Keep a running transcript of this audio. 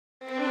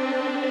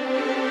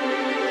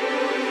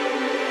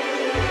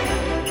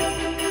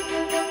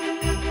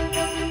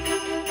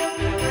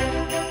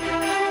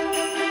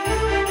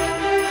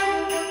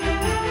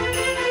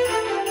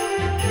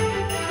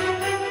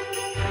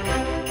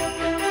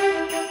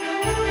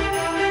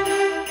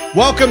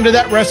Welcome to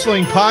That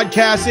Wrestling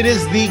Podcast. It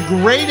is the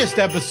greatest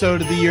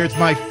episode of the year. It's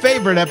my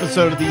favorite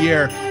episode of the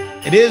year.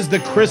 It is the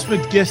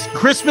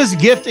Christmas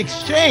Gift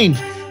Exchange.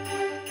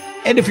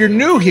 And if you're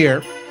new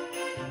here,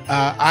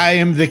 I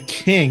am the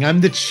king.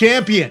 I'm the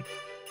champion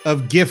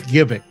of gift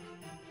giving.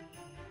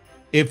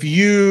 If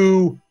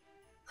you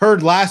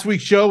heard last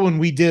week's show when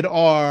we did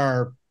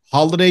our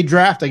holiday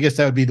draft, I guess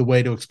that would be the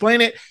way to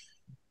explain it.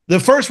 The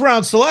first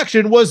round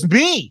selection was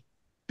me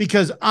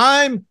because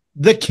I'm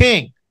the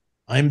king.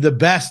 I'm the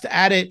best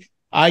at it.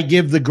 I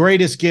give the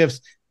greatest gifts.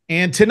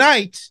 And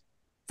tonight,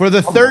 for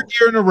the third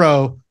year in a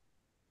row,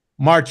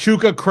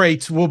 Marchuka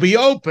crates will be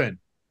open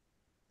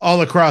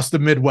all across the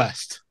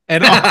Midwest.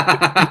 And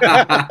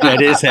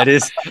that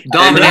is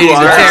dominating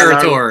the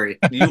territory.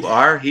 You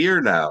are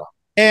here now.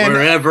 And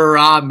wherever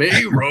I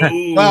may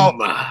roam. Well,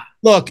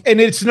 look,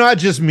 and it's not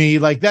just me.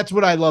 Like, that's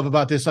what I love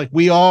about this. Like,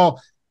 we all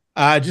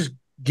just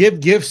give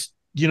gifts,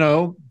 you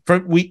know,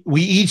 we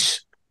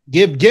each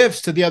give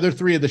gifts to the other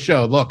three of the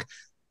show. Look,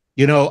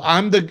 you know,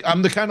 I'm the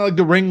kind of like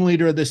the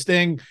ringleader of this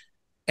thing,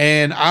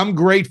 and I'm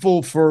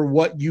grateful for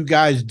what you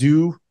guys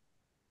do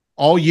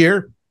all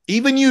year.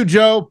 Even you,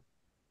 Joe.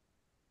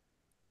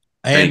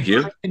 Thank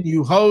you. And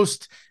you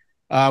host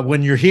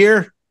when you're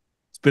here.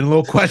 It's been a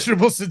little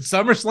questionable since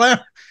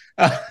SummerSlam.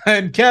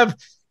 And Kev,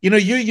 you know,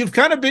 you've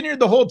kind of been here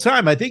the whole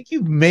time. I think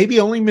you've maybe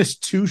only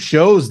missed 2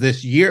 shows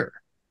this year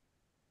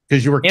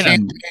because you were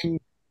camping,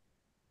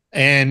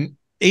 and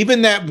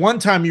even that one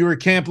time you were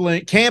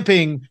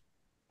camping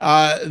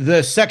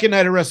the second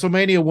night of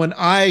WrestleMania when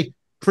I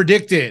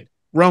predicted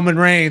Roman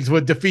Reigns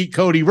would defeat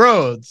Cody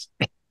Rhodes.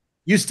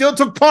 You still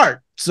took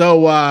part.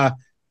 So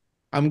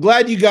I'm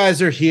glad you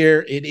guys are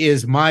here. It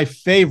is my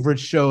favorite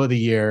show of the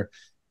year.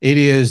 It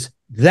is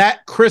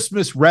That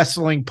Christmas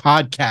Wrestling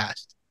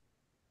Podcast.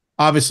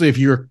 Obviously, if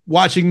you're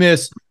watching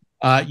this,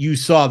 you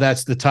saw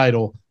that's the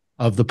title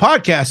of the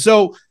podcast.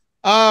 So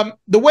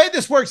the way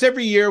this works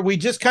every year, we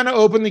just kind of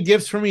open the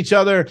gifts from each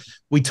other.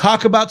 We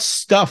talk about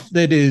stuff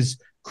that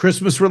is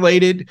Christmas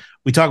related.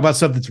 We talk about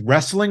stuff that's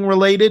wrestling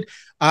related.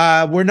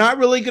 We're not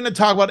really going to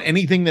talk about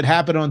anything that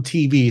happened on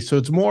TV. So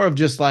it's more of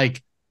just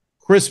like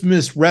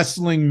Christmas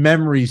wrestling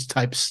memories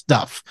type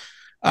stuff.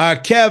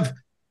 Kev,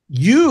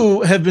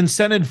 you have been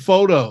sending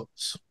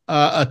photos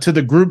to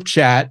the group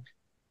chat.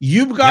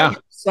 You've got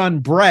your son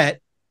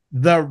Brett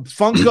the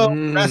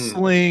Funko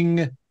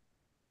Wrestling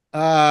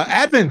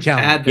advent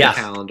calendar.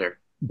 Calendar.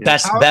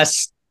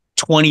 Best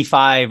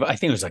 25. I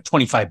think it was like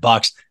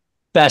 $25.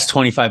 Best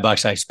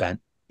 $25 I spent.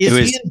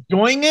 Is he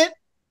enjoying it?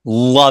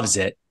 Loves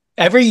it.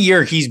 Every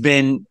year he's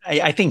been,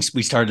 I think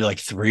we started like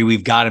 3.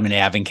 We've got him an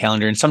advent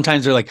calendar, and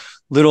sometimes they're like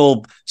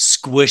little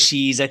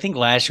squishies. I think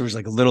last year was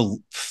like a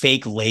little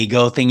fake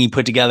Lego thing he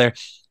put together.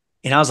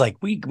 And I was like,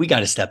 we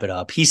got to step it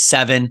up. He's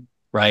 7,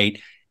 right?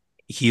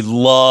 He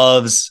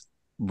loves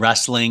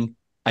wrestling.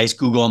 I just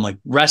Google him like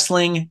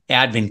wrestling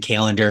advent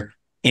calendar,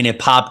 and it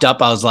popped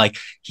up. I was like,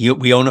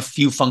 we own a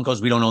few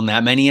Funkos. We don't own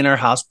that many in our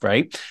house,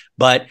 right?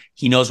 But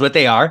he knows what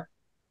they are.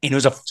 And it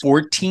was a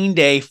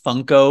 14-day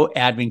Funko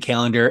advent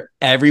calendar.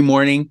 Every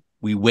morning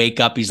we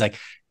wake up. He's like,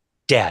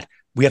 Dad,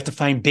 we have to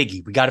find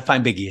Biggie. We got to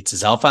find Biggie. It's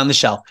his elf on the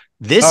shelf.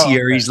 This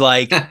year he's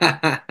like,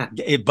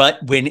 but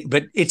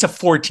it's a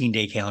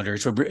 14-day calendar.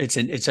 So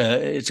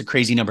it's a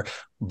crazy number.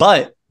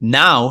 But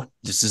now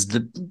this is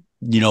the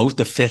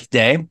 5th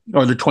day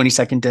or the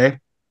 22nd day.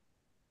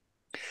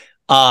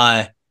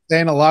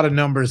 Saying a lot of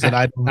numbers that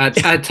I don't.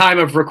 At time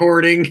of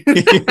recording. It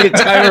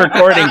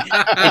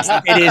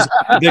is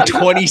the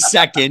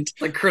 22nd.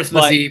 Like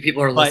Christmas Eve,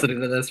 people are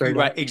listening to this right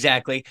now. Right,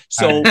 exactly.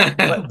 So,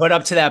 but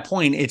up to that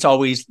point, it's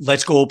always,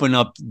 let's go open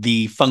up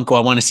the Funko. I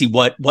want to see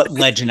what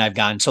legend I've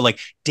gotten. So like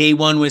day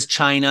 1 was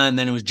China, and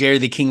then it was Jerry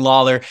the King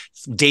Lawler.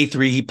 Day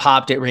 3, he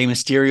popped at Rey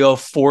Mysterio.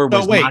 4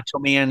 was Macho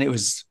Man. It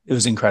was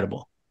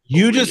incredible.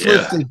 You just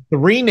listed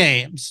 3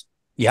 names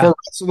for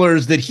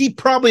wrestlers that he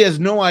probably has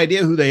no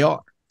idea who they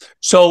are.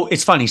 So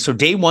it's funny. So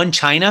day 1,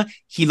 China,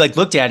 he like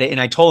looked at it,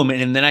 and I told him,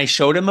 and then I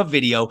showed him a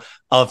video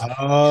of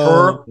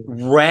her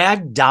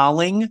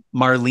ragdolling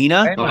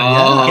Marlena.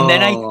 And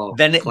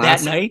then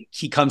that night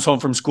he comes home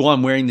from school.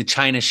 I'm wearing the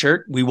China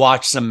shirt. We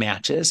watched some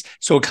matches.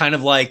 So it kind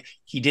of like,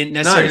 he didn't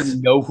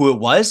necessarily know who it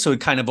was. So it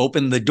kind of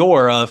opened the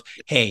door of,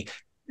 hey,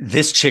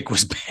 this chick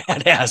was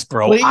badass,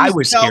 bro. Please I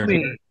was scared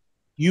of her.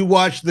 You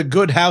watched the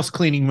good house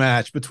cleaning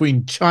match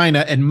between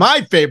China and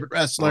my favorite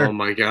wrestler. Oh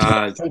my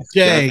God.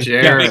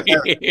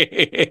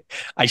 Jay.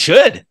 I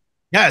should.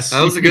 Yes.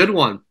 That was a good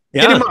one.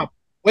 Get him up.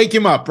 Wake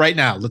him up right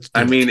now. Let's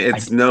do it.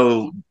 It's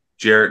no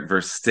Jarrett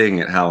versus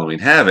Sting at Halloween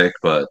Havoc,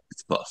 but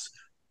it's close.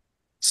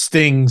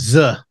 Stings.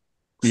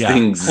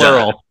 Stings.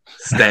 Plural.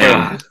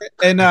 Sting.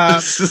 And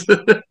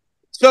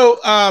so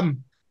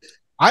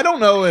I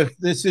don't know if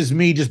this is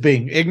me just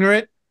being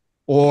ignorant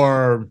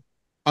or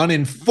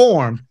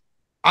uninformed.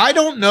 I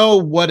don't know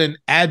what an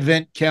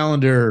advent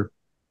calendar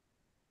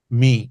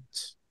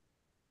means.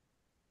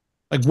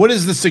 Like, what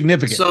is the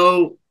significance?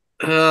 So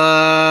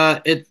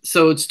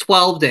it's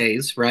 12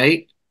 days,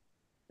 right?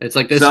 It's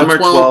like this Summer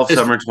 12,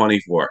 summer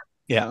 24.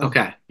 Yeah.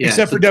 Okay. Yeah.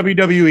 Except for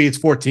WWE, it's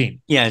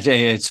 14. Yeah,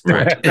 it's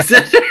 14.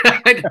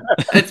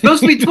 It's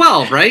supposed to be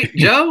 12, right,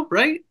 Joe?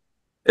 Right?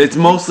 It's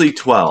mostly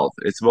 12.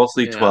 It's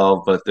mostly Yeah.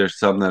 12, but there's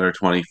some that are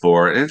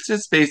 24. And it's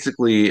just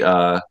basically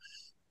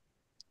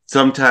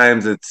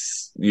sometimes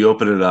it's you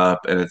open it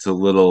up and it's a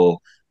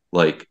little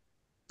like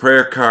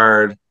prayer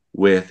card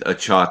with a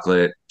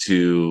chocolate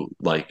to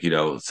like,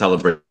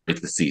 celebrate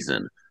the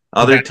season.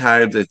 Okay. Other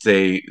times it's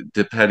a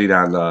depending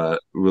on the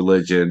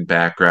religion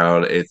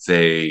background, it's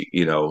a,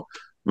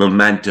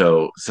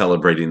 memento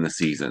celebrating the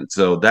season.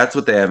 So that's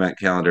what the advent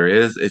calendar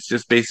is. It's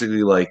just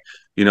basically like,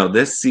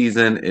 this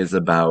season is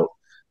about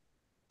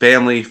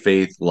family,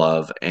 faith,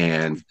 love,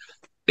 and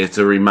it's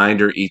a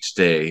reminder each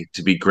day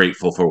to be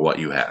grateful for what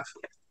you have.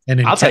 And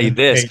in I'll tell you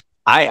Kevin's this. case,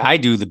 I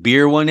do the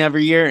beer one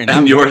every year, and And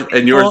I'm yours,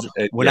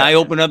 when yeah. I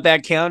open up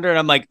that calendar and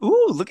I'm like,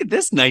 ooh, look at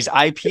this nice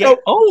IPA. You know,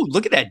 Oh,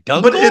 look at that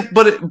But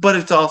Dunkel. but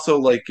it's also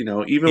like,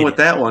 even with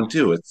that one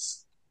too, it's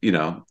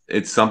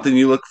something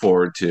you look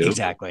forward to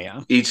Exactly.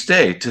 Yeah. each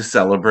day to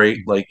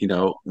celebrate like,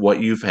 what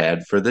you've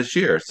had for this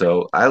year.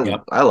 So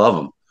Yep. I love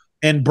them.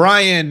 and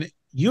Brian,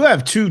 you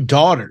have 2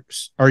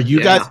 daughters. Are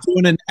you guys Yeah.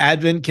 doing an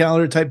advent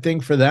calendar type thing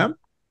for them?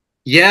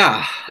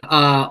 Yeah.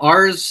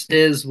 Ours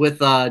is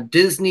with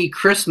Disney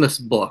Christmas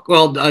book.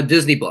 Well,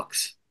 Disney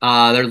books.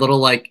 They're little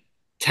like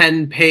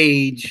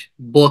 10-page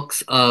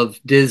books of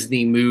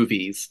Disney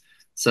movies.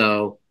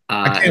 So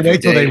I can't every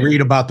wait till they day.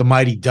 read about the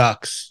Mighty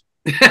Ducks.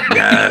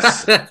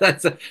 Yes.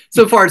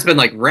 So far, it's been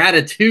like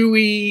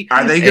Ratatouille.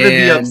 Are they going to be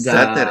and,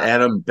 upset that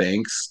Adam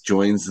Banks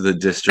joins the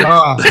district,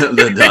 Ah.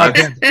 the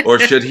Ducks, or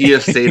should he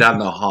have stayed on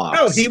the Hawks?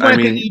 No, he went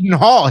to Eden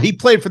Hall. He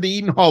played for the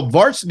Eden Hall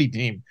varsity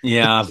team.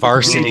 Yeah, Oh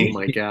varsity.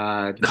 my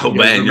God! Oh, You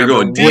guys man, you're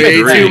remember going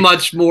way deep. too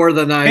much more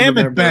than I Damn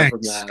it, remember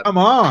from Banks. that. Come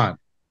on.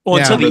 Well,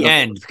 Yeah. until the Remember the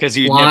end, because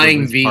you never Flying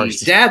lose V.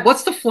 varsity. Dad,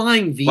 what's the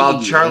flying V?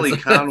 While Charlie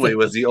Conway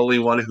was the only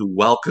one who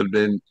welcomed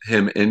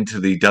him into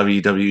the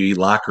WWE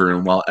locker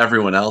room, while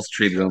everyone else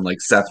treated him like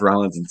Seth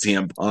Rollins and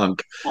CM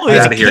Punk. Oh, he's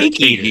Out a of here, cake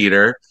cake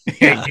eater. eater.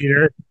 Yeah.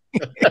 Peter.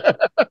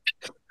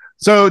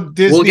 So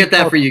Disney, We'll get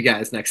that for you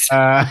guys next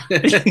time.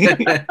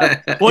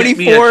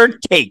 24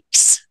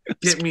 cakes.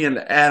 Get me an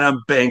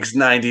Adam Banks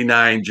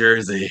 99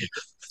 jersey.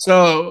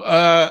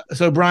 So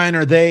Brian,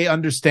 are they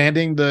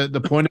understanding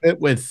the point of it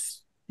with,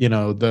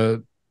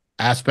 the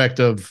aspect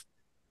of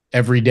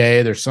every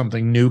day there's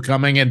something new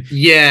coming? And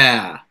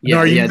Yeah.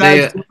 are you Yeah.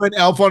 guys doing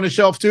Elf on the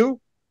Shelf too?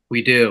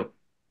 We do.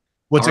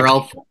 What's Our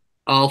it?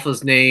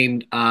 Alpha's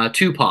named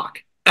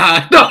Tupac.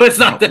 No, it's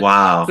not that.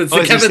 Wow. It's Oh,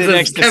 is he sitting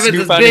next to Kevin's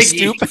Snoop is on a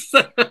stoop?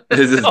 Biggie.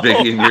 This is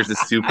Biggie and yours is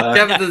Tupac.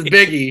 Kevin's is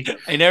Biggie.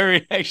 I never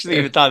actually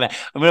even thought of that.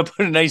 I'm going to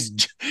put a nice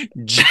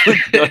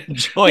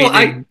joint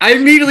Well, in. I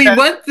immediately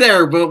went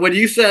there, but when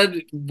you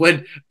said,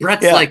 when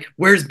Brett's Yeah. like,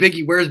 "Where's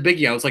Biggie? Where's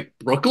Biggie?" I was like,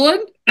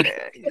 "Brooklyn?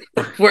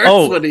 Where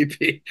Oh. would he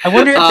be?" I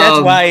wonder if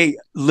that's why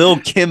Lil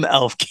Kim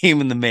Elf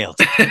came in the mail.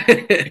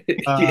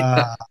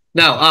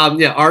 No,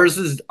 yeah, ours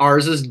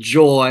is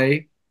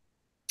Joy.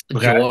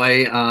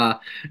 Okay.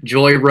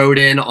 Joy wrote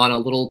in on a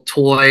little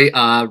toy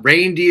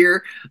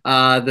reindeer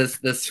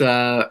this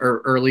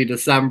early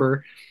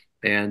December,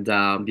 and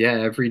yeah,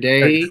 every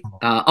day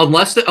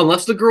unless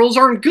the girls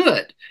aren't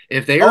good.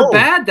 If they are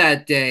bad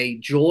that day,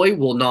 Joy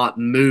will not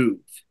move.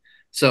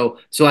 So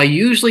I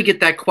usually get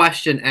that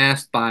question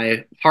asked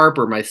by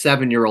Harper, my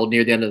 7-year-old,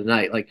 near the end of the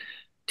night, like,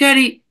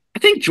 "Daddy, I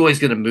think Joy's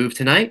gonna move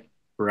tonight,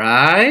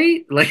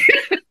 right?" Like.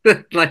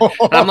 Like,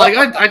 I'm like,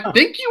 I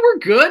think you were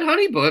good,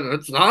 honey, but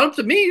it's not up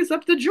to me. It's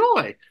up to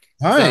Joy.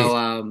 Nice.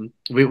 So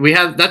we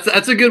have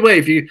that's a good way.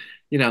 If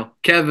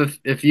Kev,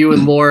 if you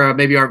and Laura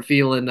maybe aren't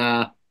feeling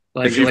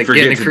like getting a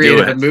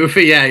creative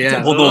movie,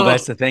 yeah. Well, no,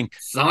 that's the thing.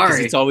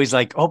 Sorry, it's always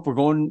like, oh, we're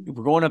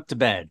going up to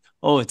bed.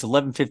 Oh, it's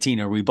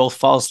 11:15, or we both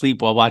fall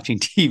asleep while watching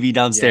TV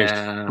downstairs.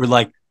 Yeah. We're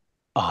like,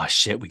 oh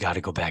shit, we got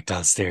to go back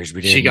downstairs.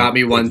 She got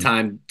me one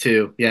time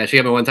too. Yeah, she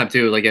got me one time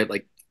too. Like at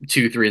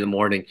 2-3 in the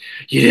morning.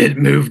 You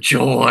didn't move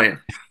Joy.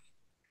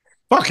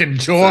 Fucking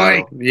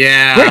Joy. So,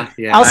 yeah.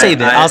 I'll say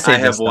that. I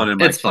have one in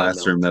my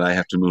classroom that I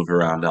have to move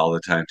around all the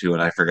time too,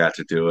 and I forgot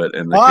to do it.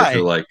 And the kids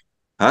are like,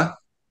 "Huh?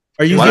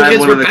 Are you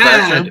kids were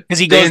bad?" Because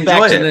he goes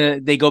back to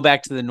they go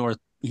back to the north.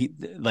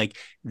 Like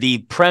the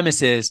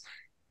premise is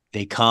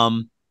they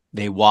come,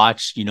 they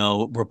watch,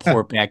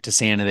 report back to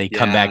Santa. They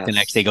come back the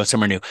next day, go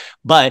somewhere new.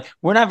 But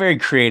we're not very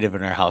creative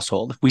in our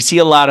household. We see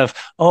a lot of,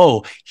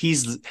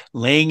 he's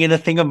laying in a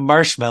thing of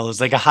marshmallows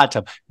like a hot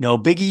tub. No,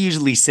 Biggie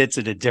usually sits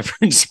at a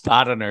different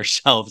spot on our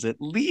shelves, at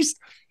least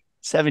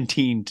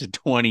 17 to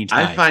 20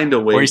 times. I find a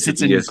way to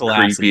be as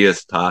creepy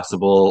as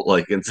possible,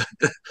 like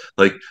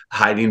like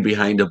hiding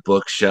behind a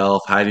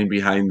bookshelf, hiding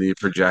behind the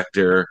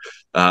projector,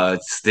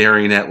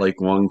 staring at like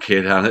one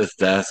kid on his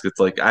desk. It's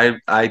like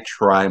I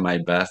try my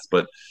best,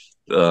 but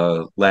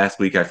last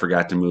week I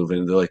forgot to move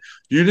in. They're like,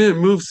 "You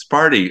didn't move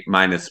Sparty,"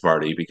 minus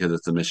Sparty because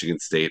it's a Michigan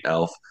State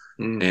elf,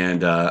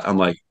 and I'm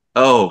like,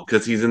 "Oh,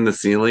 because he's in the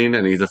ceiling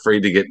and he's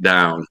afraid to get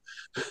down."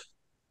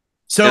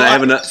 So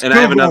and I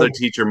have another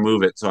teacher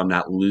move it, so I'm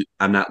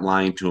not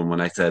lying to him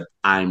when I said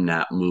I'm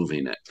not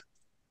moving it.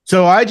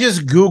 So I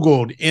just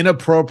Googled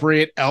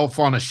inappropriate elf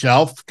on a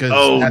shelf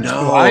because that's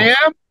who I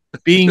am,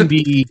 being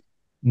the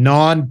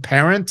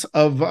non-parent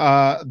of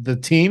the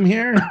team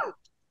here.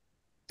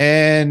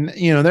 And,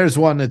 there's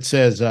one that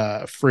says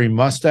free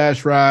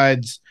mustache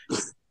rides,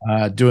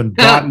 doing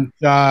body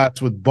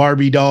shots with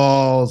Barbie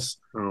dolls.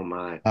 Oh,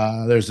 my.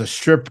 There's a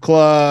strip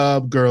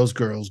club, girls,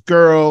 girls,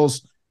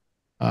 girls.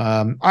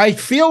 I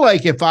feel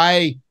like if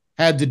I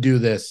had to do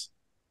this,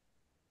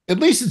 at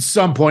least at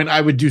some point, I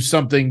would do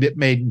something that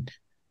made,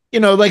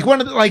 like one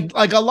of the, like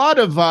a lot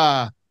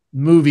of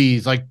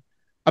movies, like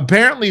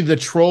apparently the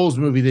Trolls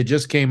movie that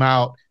just came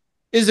out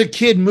is a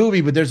kid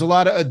movie, but there's a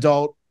lot of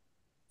adult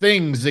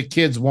things that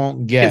kids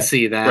won't get. I can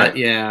see that, right.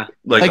 Yeah.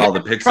 Like all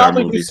the Pixar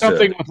movies. Do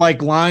something with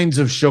like lines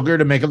of sugar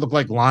to make it look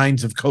like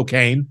lines of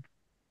cocaine.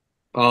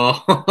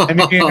 Oh, I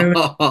mean,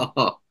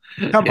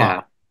 come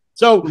on.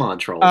 So, come on,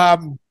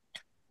 Trolls.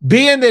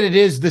 Being that it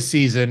is the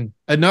season,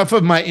 enough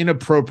of my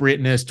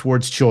inappropriateness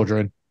towards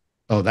children.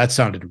 Oh, that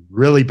sounded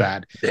really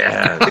bad.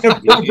 Yeah,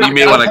 you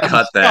may want to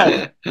cut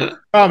that.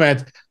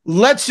 Comments.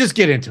 Let's just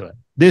get into it.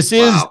 This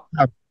is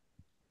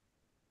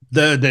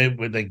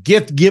the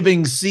gift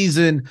giving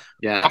season.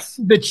 Yes,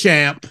 the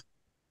champ.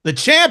 The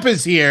champ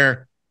is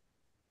here,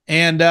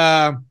 and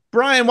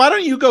Brian, why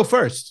don't you go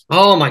first?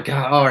 Oh my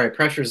God! All right,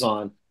 pressure's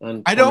on.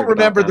 I don't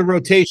remember the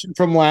rotation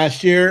from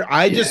last year.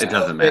 It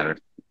doesn't matter.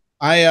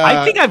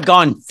 I think I've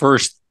gone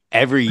first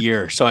every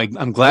year, so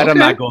I'm glad I'm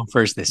not going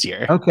first this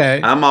year.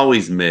 Okay, I'm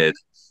always mid.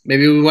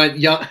 Maybe we went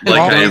young,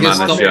 like I am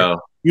on the show.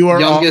 You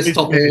are youngest to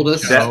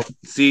oldest.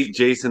 See,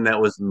 Jason,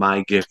 that was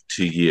my gift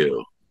to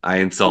you. I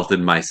insulted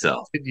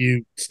myself. Did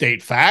you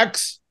state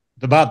facts?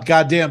 It's about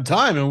goddamn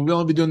time, and we'll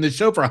only be doing this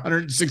show for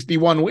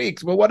 161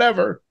 weeks. But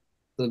whatever.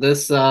 So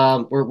this,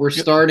 we're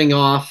starting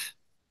off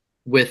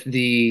with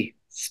the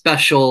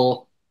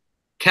special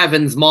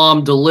Kevin's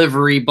mom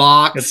delivery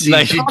box.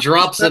 She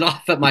drops it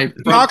off at my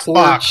front porch.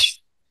 Box.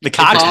 The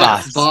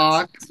Cox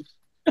box.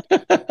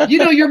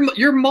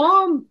 Your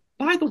mom,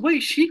 by the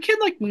way, she can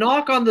like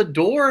knock on the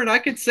door and I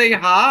could say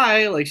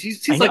hi. Like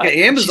she's like an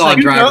Amazon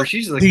driver.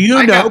 She's like, do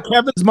you know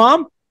Kevin's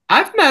mom?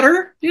 I've met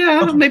her.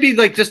 Yeah, maybe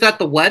like just at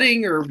the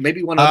wedding or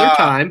maybe one other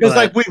time. Because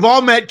like we've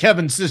all met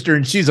Kevin's sister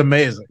and she's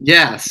amazing.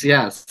 Yes.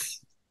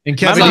 And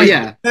Kevin,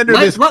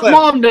 let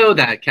mom know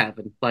that,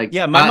 Kevin. Like,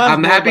 yeah,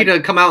 I'm happy to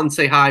come out and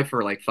say hi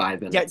for like 5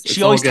 minutes. Yeah,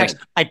 she always texts.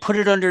 I put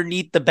it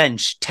underneath the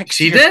bench.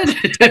 She did.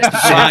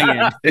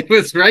 It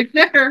was right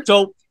there.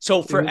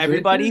 So for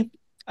everybody,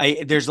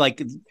 there's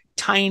like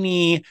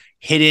tiny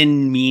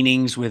hidden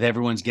meanings with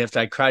everyone's gift.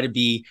 I try to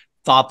be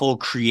thoughtful,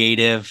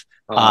 creative.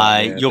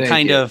 You'll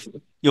kind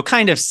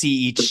of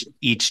see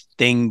each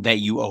thing that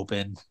you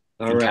open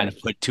and kind of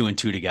put 2 and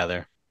 2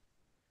 together.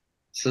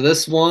 So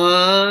this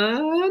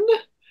one.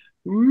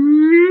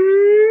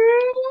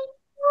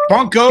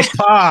 Funko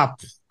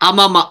Pop. I'm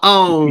on my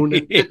own.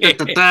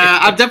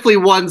 I've definitely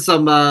won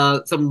some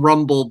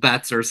Rumble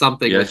bets or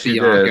something with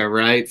Bianca,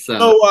 right?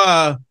 So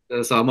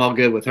I'm all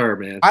good with her,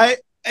 man.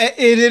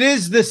 It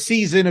is the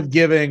season of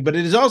giving, but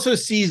it is also a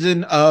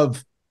season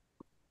of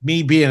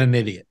me being an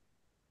idiot.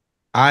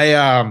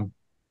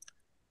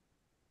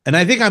 And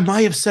I think I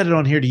might have said it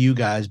on here to you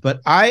guys,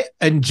 but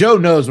and Joe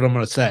knows what I'm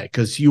going to say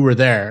because you were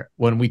there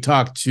when we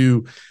talked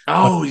to.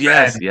 Oh,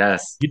 yes.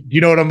 You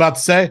know what I'm about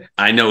to say?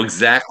 I know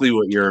exactly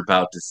what you're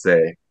about to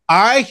say.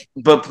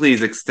 But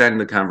please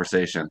extend the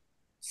conversation.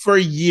 For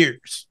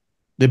years,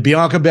 the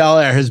Bianca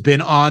Belair has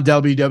been on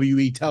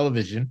WWE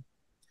television.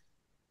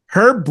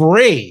 Her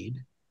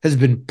braid has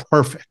been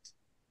perfect.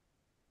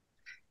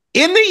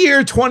 In the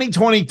year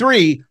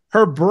 2023,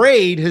 her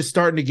braid has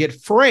started to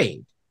get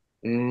frayed.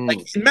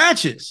 Like in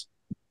matches.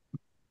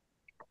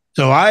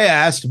 So I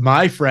asked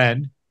my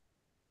friend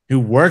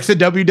who works at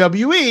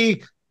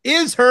WWE,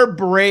 is her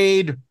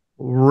braid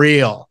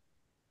real?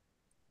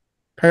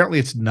 Apparently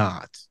it's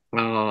not.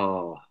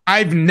 Oh.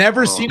 I've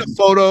never seen a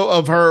photo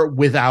of her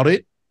without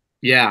it.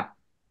 Yeah.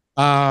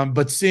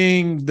 But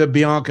seeing the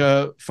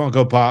Bianca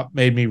Funko Pop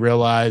made me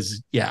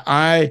realize,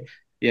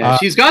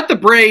 she's got the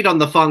braid on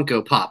the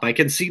Funko Pop. I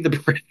can see the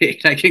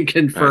braid. I can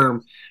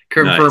confirm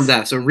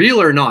that. So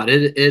real or not,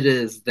 it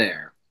is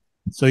there.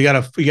 So you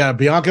got a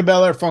Bianca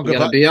Belair Funko Pop. You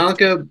got a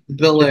Bianca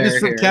Belair. Is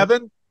this from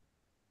Kevin?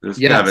 This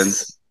is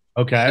Kevin's.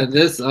 Okay. And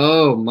this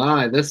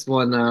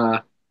one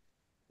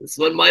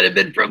might have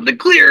been from the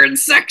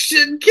clearance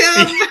section,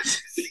 Kevin.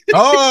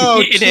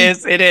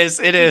 It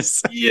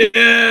is.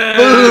 Yeah.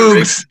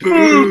 Boogs.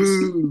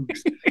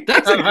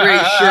 That's a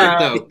great shirt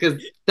though,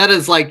 because that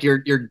is like your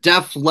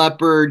Def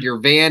Leppard, your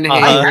Van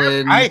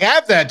Halen. I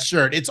have that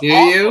shirt. It's awesome.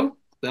 You?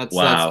 That's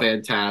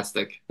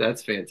fantastic.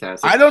 That's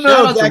fantastic. I don't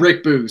know. Shout out to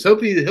Rick Boogs.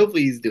 Hopefully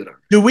he's doing it.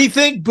 Do we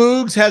think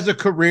Boogs has a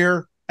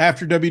career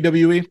after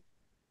WWE?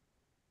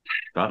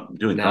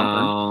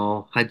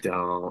 No, I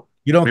don't.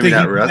 You don't think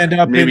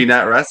maybe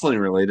not wrestling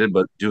related,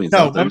 but doing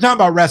something? No, I'm talking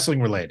about wrestling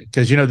related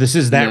because this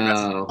is that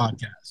wrestling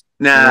podcast.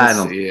 Nah, I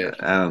don't see it.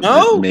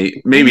 No,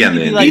 maybe I'm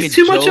in. He's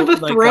too much of a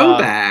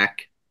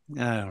throwback.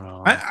 I don't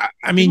know.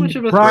 I mean,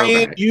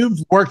 Brian, you've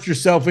worked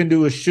yourself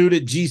into a shoot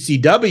at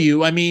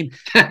GCW. I mean,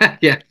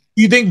 yeah.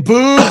 you think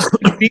Boogs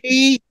could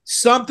be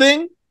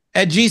something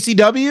at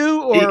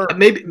GCW or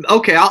maybe?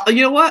 Okay,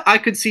 you know what? I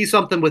could see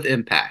something with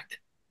Impact.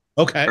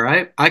 okay? All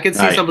right, I could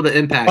see some of the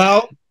Impact.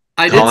 Well,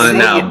 I did calling see it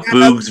now.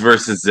 Boogs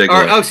versus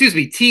Ziggler. excuse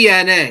me,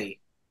 TNA.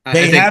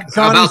 They have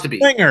Johnny about to be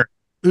Swinger,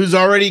 who's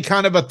already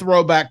kind of a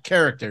throwback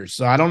character.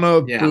 So I don't know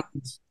if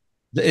Boogs,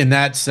 in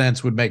that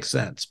sense, would make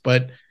sense,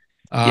 but.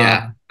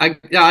 I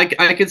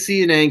could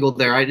see an angle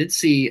there. I did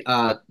see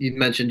you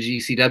mentioned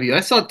GCW. I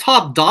saw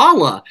Top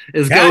Dollar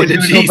is going to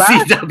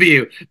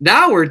GCW.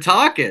 Now we're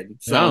talking.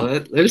 So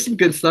there's some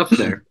good stuff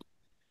there.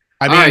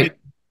 I mean,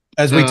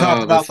 as we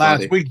talked about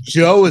last week,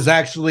 Joe is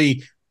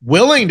actually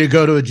willing to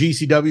go to a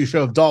GCW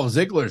show if Dolph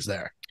Ziggler's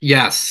there.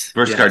 Yes.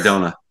 Versus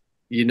Cardona.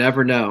 You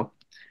never know.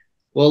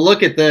 Well,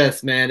 look at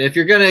this, man. If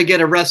you're going to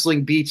get a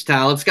wrestling beach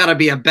towel, it's got to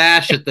be a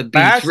bash at the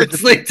beach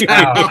wrestling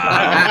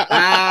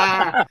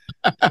towel.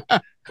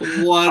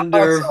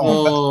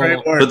 Wonderful.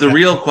 But the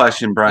real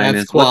question, Brian,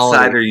 is what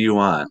side are you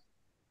on?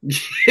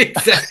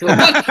 Exactly.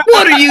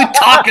 What are you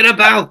talking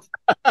about?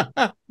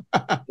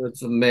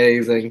 That's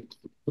amazing.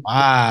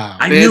 Wow.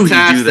 I knew he'd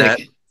do that.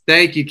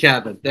 Thank you,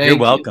 Kevin. You're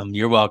welcome.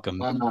 You're welcome.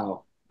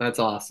 Wow. That's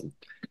awesome.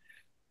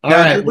 All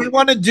right. Do we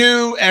want to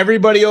do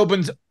everybody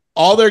opens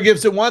all their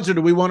gifts at once, or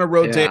do we want to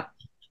rotate? Yeah.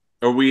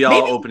 Are we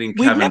all opening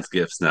Kevin's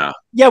gifts now?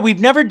 Yeah,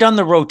 we've never done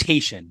the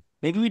rotation.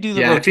 Maybe we do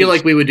the rotation. I feel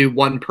like we would do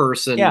one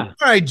person. Yeah.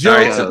 All right, Joe. All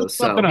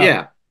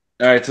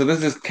right, so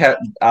this is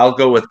I'll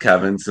go with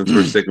Kevin since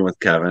we're sticking with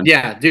Kevin.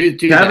 Yeah,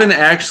 Kevin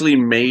actually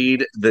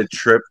made the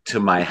trip to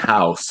my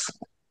house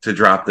to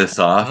drop this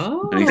off,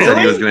 and he said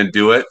he was going to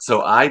do it.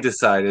 So I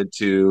decided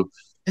to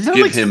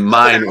give him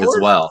mine as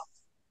well.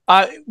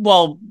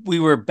 Well, we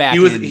were back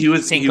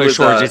in St. Clair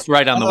Shores. It's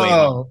right on the way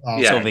home.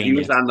 Yeah, he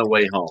was on the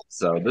way home.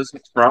 So this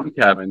is from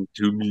Kevin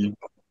to me.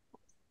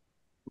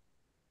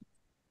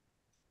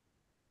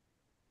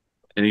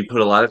 And he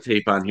put a lot of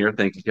tape on here.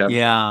 Thank you, Kevin.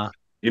 Yeah.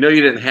 You know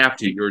you didn't have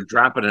to. You were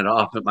dropping it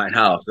off at my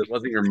house. It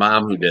wasn't your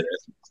mom who did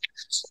it.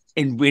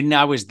 And when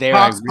I was there,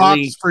 box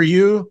for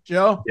you,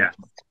 Joe? Yeah.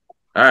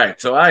 All right.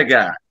 So I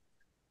got...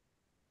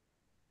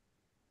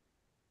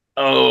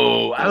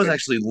 I was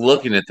actually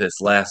looking at this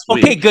last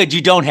week. Okay, good.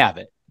 You don't have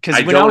it.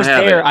 Because when I was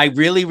there, I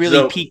really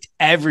peeked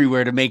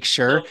everywhere to make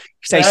sure.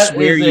 Because I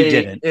swear you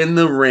didn't. In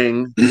the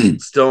ring,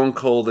 Stone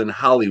Cold and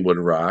Hollywood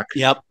Rock.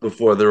 Yep.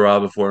 Before the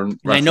Raw, before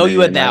WrestleMania I know you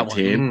had that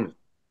 19. One.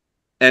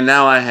 And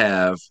now I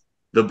have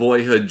the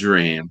Boyhood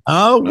Dream.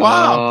 Oh,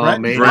 wow.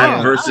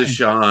 Brent versus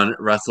Sean,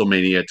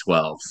 WrestleMania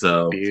 12.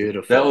 So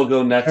beautiful. That will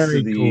go next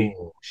to the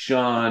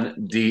Sean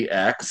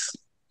DX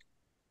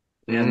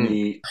and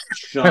the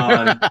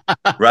Sean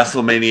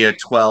WrestleMania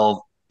 12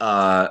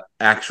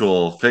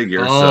 actual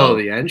figure.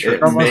 The entrance.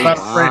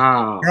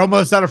 You're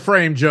almost out of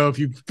frame, Joe, if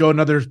you go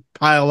another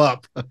pile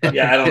up.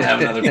 Yeah, I don't have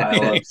another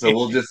pile up. So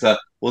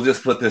we'll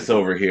just put this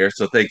over here.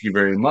 So thank you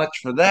very much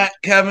for that,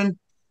 Kevin.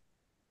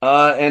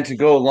 And to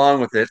go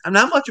along with it, I'm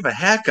not much of a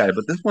hat guy,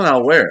 but this one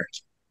I'll wear.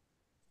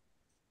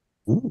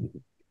 Ooh.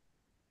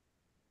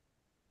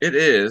 It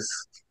is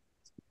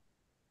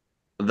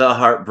the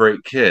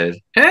Heartbreak Kid.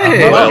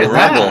 Hey, Royal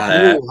Rumble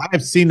hat. Ooh,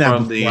 I've seen that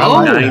from the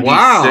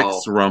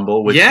 96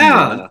 Rumble, which he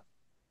won.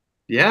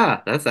 Yeah,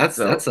 that's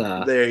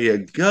there you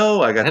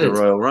go. I got the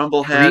Royal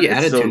Rumble hat.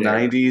 It's so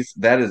 90s.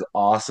 That is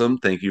awesome.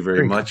 Thank you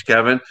very much,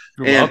 Kevin.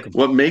 You're and welcome.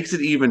 What makes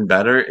it even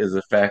better is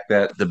the fact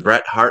that the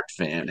Bret Hart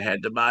fan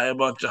had to buy a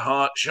bunch of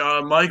hot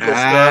Shawn Michaels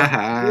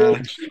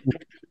stuff.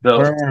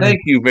 So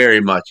thank you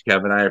very much,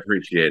 Kevin. I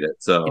appreciate it.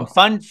 So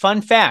and fun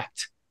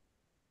fact.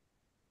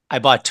 I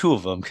bought two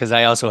of them because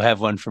I also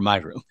have one for my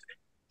room.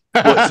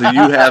 What, so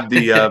you have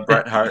the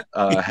Bret Hart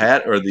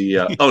hat or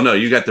the oh no,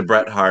 you got the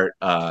Bret Hart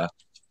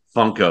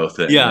Funko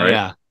thing,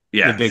 right?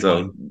 Yeah. The big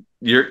one.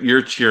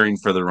 You're cheering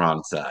for the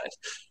wrong side.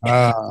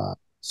 I'll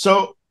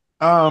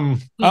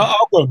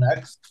go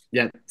next.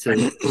 Yeah, so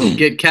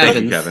get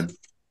Kevin. Kevin.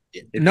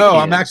 No,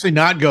 I'm actually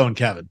not going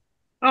Kevin.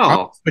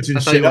 Oh, which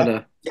is shit.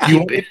 You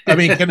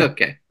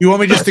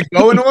want me just to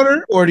go in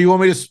order, or do you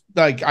want me to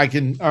I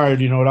can? All right,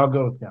 you know what? I'll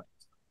go with Kevin.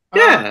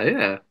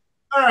 Yeah.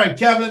 All right,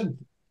 Kevin.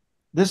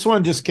 This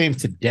one just came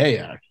today,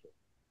 actually.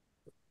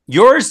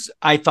 Yours,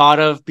 I thought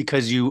of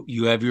because you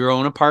have your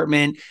own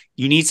apartment.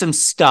 You need some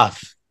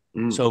stuff.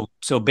 So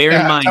bear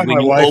in mind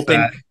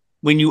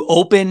when you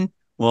open.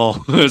 Well,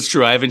 that's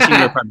true. I haven't seen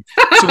your apartment.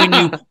 So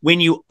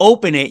when you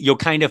open it, you'll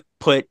kind of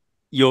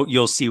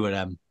you'll see what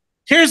I'm.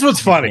 Here's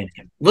what's funny.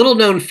 Little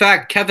known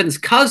fact: Kevin's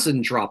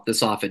cousin dropped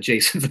this off at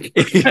Jason's. At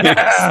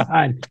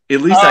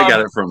least I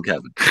got it from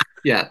Kevin.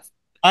 Yeah.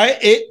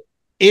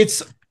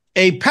 It's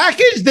a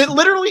package that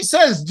literally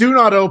says "Do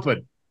not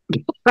open."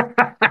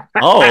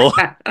 Oh,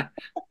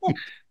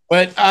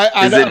 but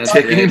is it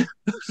ticking?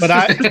 But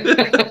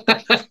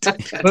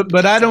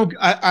I don't.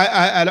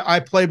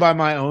 I play by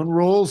my own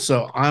rules,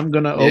 so I'm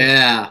gonna open.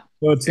 Yeah.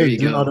 So it says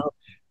 "Do not open."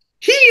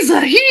 He's a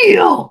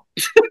heel.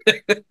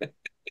 What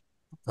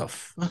the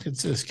fuck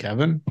is this,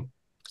 Kevin?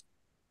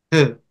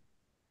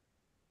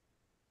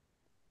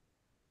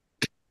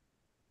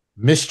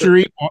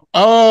 Mystery.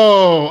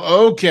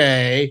 Oh,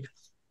 okay.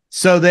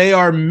 So they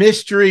are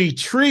mystery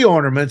tree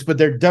ornaments, but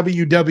they're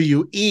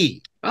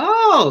WWE.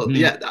 Oh,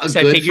 yeah. So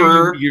I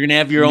figure you're gonna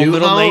have your own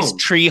little nice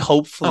tree,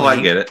 hopefully. Oh, I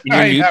get it. In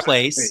your new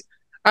place.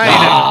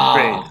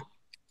 But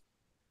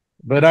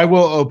I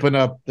will open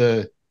up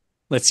the.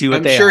 Let's see what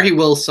I'm they sure are. he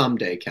will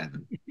someday,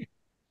 Kevin.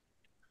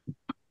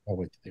 I'll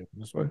wait till they open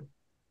this way.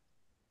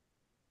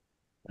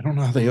 I don't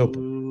know how they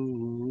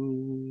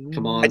open.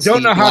 Come on, I don't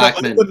Steve know how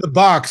Blackman. to open the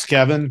box,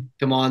 Kevin.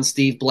 Come on,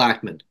 Steve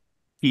Blackman.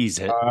 He's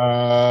it.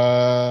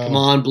 Come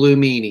on, Blue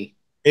Meanie.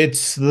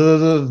 It's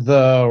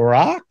the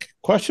Rock?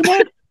 Question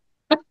mark?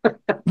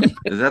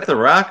 Is that the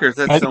Rock or is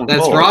that Stone Cold?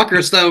 That's Rock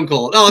or Stone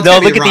Cold. Oh, no,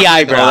 look at the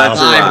eyebrow. Oh, that's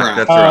the Rock.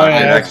 That's Rock.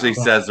 It actually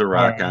says the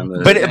Rock on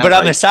the. But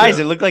on the sides,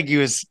 it looked like he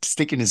was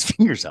sticking his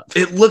fingers up.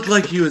 It looked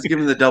like he was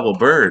giving the double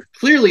bird.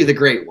 Clearly the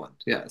great one.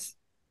 Yes.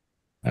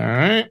 All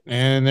right,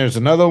 and there's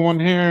another one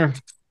here.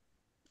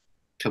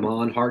 Come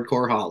on,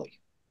 Hardcore Holly.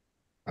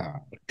 Oh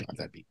God,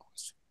 that'd be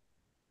awesome.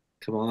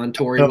 Come on,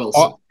 Tori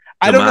Wilson.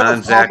 I don't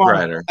know. Zack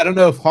Ryder. I don't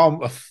know if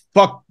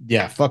fuck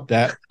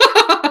that.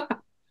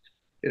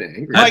 Get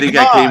angry. I think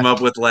I came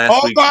up with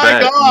last week's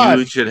bet. God.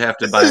 You should have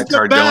to buy a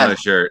Cardona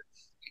shirt.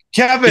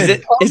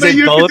 Kevin, is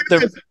it both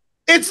the?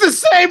 It's the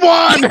same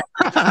one.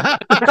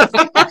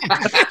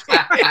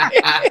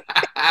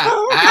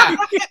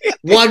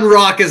 One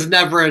rock is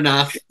never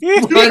enough.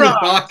 One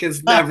rock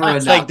is never enough.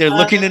 It's like they're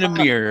looking in a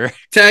mirror.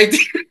 That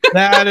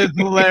is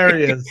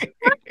hilarious.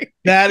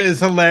 That is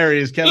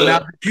hilarious, Kevin. Now,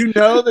 did you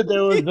know that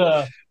there was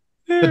a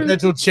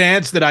potential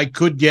chance that I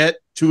could get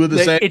two of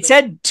the same? It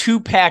said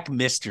 2-pack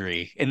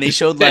mystery, and they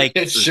showed like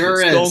it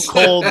sure Stone is.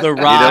 Cold, The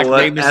Rock,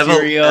 Rey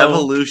Mysterio.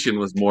 Evolution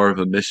was more of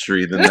a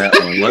mystery than that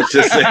one. Let's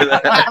just say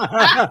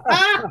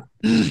that.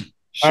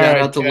 Shout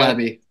out to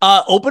Levy.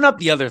 Open up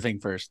the other thing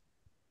first.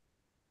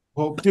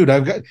 Well, dude,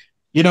 I've got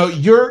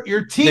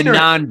your team the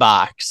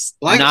non-box.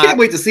 Well, I can't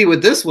wait to see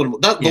what this one.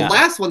 The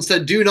last one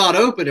said "do not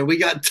open," and we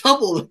got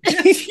double.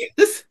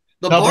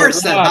 The bar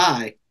set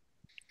high.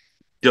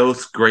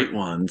 Those great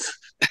ones.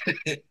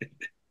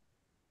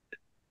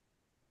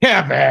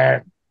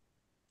 Kevin.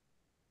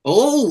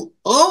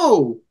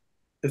 Oh!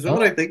 Is that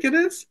what I think it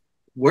is?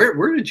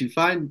 Where did you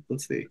find?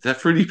 Let's see. Is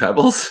that Fruity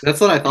Pebbles? That's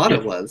what I thought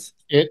it was.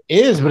 It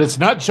is, but it's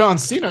not John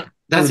Cena.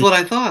 That's what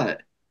I thought.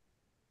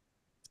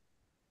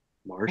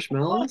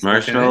 Marshmallows.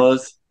 Okay.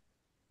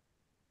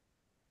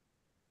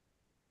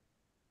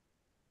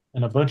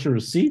 And a bunch of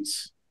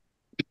receipts.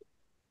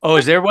 Oh,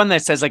 is there one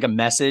that says like a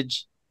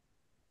message?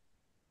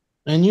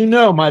 And you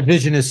know my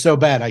vision is so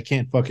bad I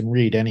can't fucking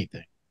read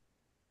anything.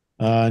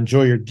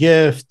 Enjoy your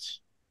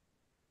gift.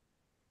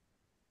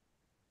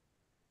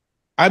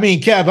 I mean,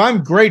 Kev,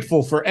 I'm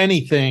grateful for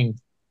anything,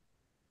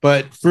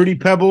 but Fruity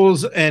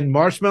Pebbles and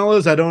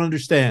marshmallows, I don't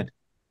understand.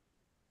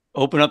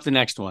 Open up the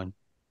next one.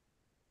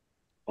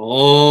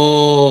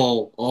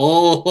 Oh.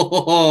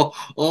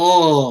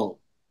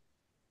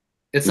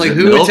 It's like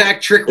Who milk?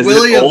 Attacked Trick Is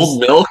Williams? It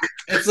old milk?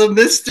 It's a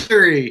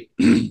mystery.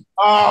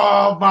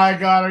 Oh my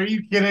God, are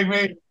you kidding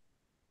me?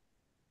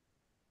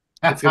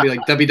 It's gonna be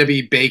like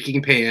WWE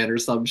baking pan or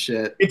some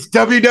shit. It's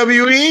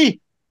WWE,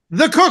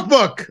 the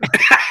cookbook.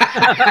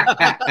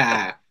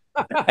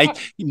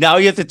 Now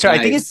you have to try. Nice.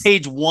 I think it's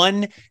page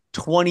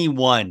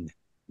 121.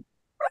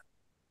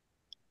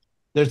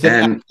 There's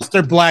an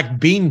Mr. Black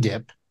bean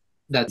dip.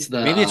 That's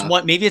the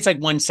maybe it's like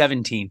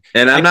 117.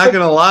 And I'm not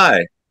gonna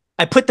lie.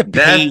 I put the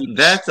page.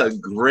 That's a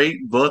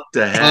great book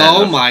to have.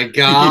 Oh my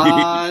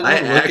God! I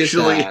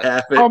actually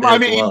have it. I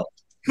mean,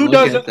 who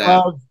doesn't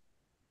love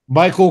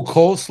Michael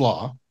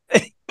Coleslaw?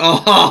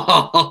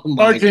 Oh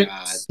my Sergeant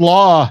God!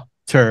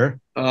 Slaughter.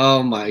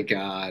 Oh my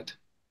God!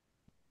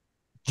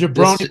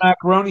 Jabroni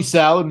macaroni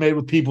salad made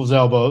with people's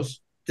elbows.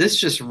 This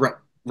just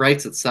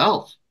writes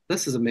itself.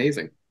 This is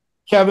amazing.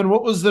 Kevin,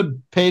 what was the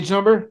page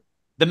number?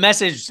 The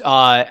message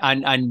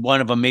on one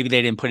of them, maybe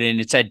they didn't put it in.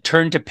 It said,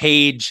 turn to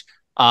page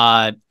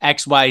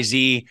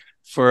XYZ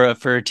for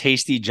a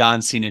tasty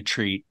John Cena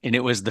treat. And it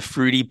was the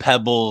Fruity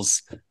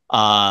Pebbles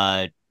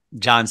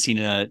John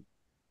Cena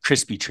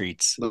crispy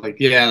treats. Like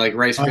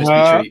Rice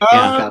Krispie treat.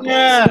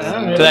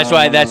 Yeah. So that's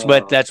why that's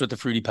what the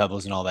Fruity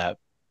Pebbles and all that.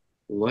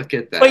 Look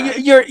at that. But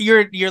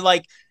you're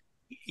like,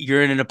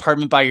 you're in an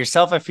apartment by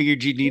yourself. I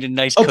figured you'd need a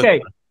nice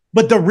cookbook.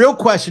 But the real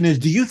question is,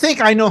 do you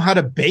think I know how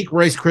to bake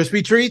Rice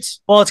Krispie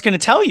treats? Well, it's going to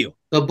tell you.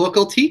 The book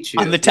will teach you.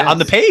 On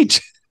the page.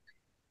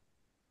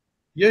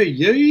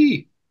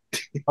 Yay.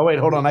 Oh, wait,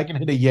 hold on. I can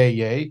hit a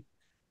yay.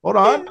 Hold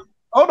on.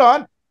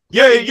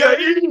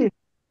 Yay.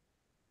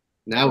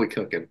 Now we're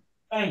cooking.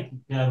 Thank you,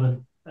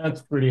 Kevin.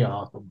 That's pretty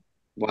awesome.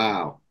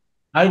 Wow.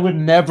 I would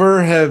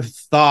never have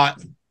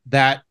thought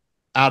that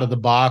out of the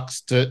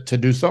box to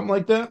do something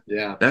like that.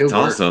 Yeah. That's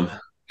awesome.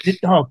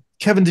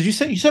 Kevin, did you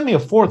send me a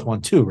fourth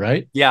one too,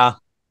 right? Yeah.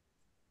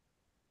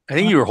 I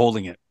think you were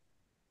holding it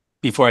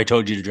before I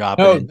told you to drop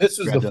it. No, this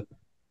is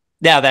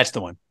Yeah, that's the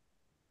one.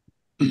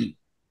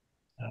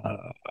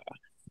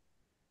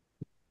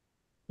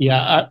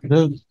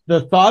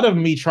 The thought of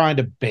me trying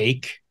to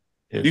bake.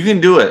 You can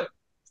do it.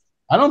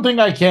 I don't think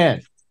I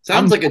can.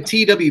 Sounds like a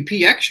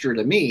TWP extra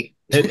to me.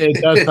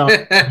 It does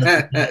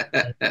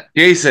sound.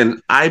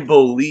 Jason, I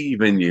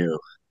believe in you.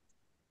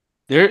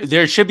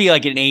 There should be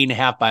like an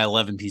 8.5 by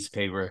 11 piece of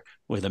paper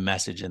with a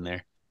message in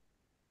there.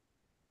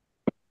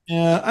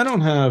 Yeah, I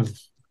don't have.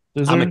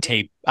 I'm a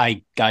tape.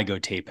 I go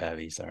tape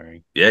heavy.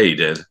 Sorry. Yeah, you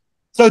did.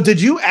 So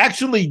did you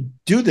actually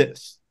do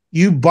this?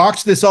 You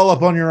boxed this all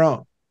up on your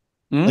own?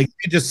 Like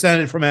you just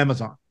sent it from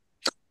Amazon?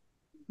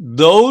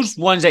 Those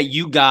ones that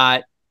you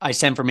got, I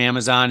sent from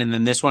Amazon, and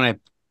then this one I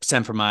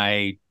sent from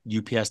my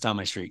UPS down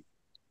my street.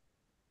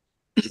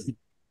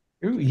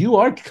 You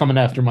are coming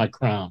after my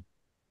crown.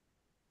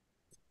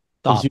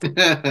 Stop.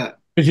 Because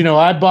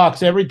I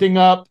box everything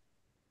up.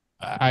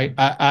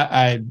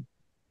 I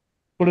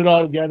put it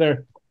all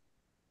together.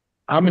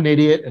 I'm an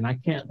idiot, and I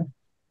can't.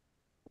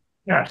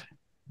 Yeah,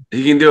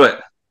 You can do it.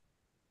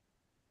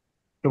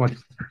 so much.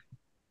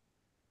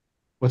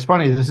 What's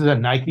funny? This is a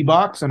Nike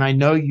box, and I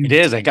know you. It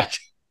is. I got you.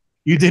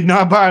 You did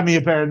not buy me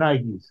a pair of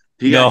Nikes.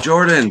 He got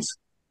Jordans.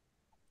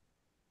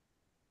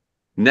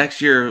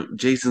 Next year,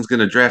 Jason's going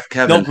to draft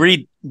Kevin. Don't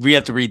read. We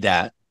have to read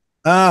that.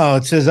 Oh,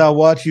 it says, I'll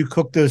watch you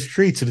cook those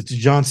treats. And it's a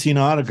John Cena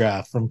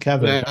autograph from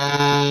Kevin.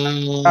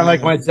 I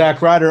like my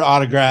Zack Ryder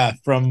autograph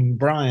from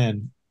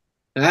Brian.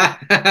 Ooh.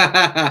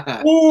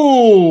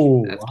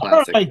 That's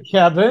all right,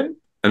 Kevin.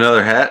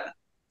 Another hat?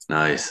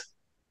 Nice.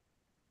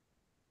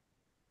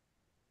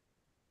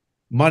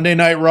 Monday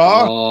Night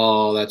Raw.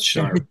 Oh, that's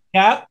sharp.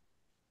 Cap.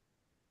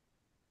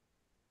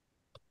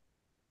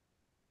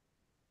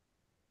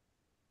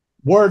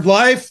 Word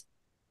Life.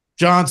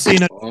 John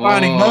Cena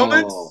defining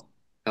moments.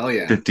 Hell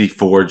yeah.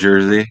 54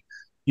 jersey.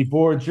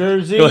 54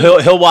 jersey. So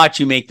he'll watch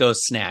you make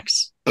those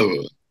snacks.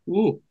 Ooh.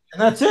 And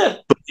that's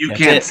it. But you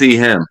can't see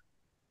him.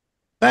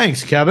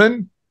 Thanks,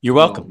 Kevin. You're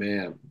welcome. Oh,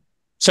 man.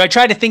 So I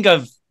try to think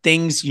of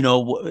things,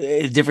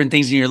 different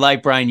things in your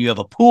life, Brian. You have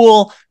a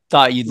pool.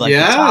 Thought you'd like a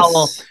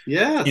towel.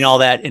 Yes. And all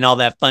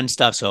that fun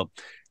stuff. So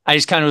I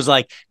just kind of was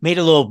like, made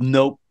a little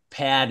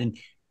notepad.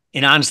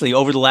 And honestly,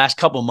 over the last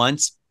couple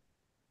months,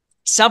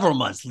 several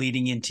months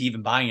leading into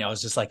even buying it, I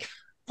was just like,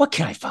 what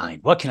can I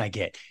find? What can I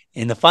get?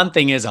 And the fun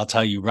thing is, I'll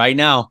tell you right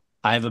now,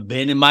 I have a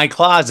bin in my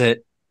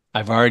closet.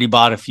 I've already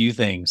bought a few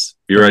things.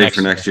 You ready for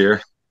next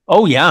year?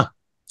 Oh, yeah.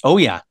 Oh,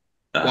 yeah.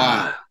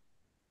 Wow.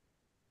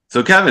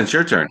 So, Kevin, it's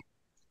your turn.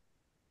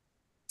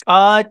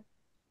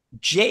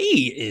 Jay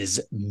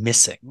is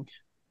missing.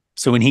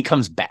 So when he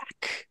comes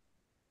back,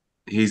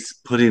 he's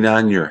putting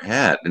on your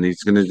hat and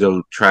he's going to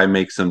go try and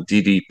make some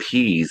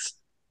DDPs.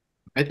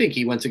 I think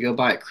he went to go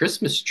buy a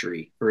Christmas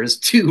tree for his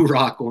 2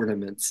 rock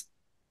ornaments.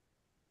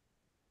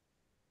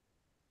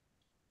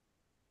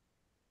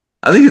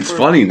 I think it's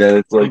funny that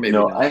it's like,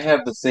 I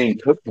have the same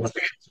cookbook.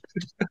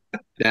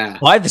 Yeah.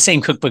 Well, I have the same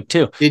cookbook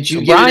too. Did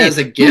you get it as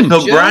a gift?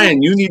 No,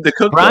 Brian, you need the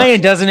cookbook. Brian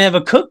doesn't have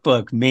a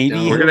cookbook. Maybe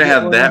we're going to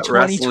have that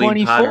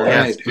wrestling podcast.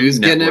 Right. Who's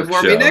getting it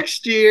for me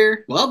next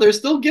year? Well, there's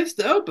still gifts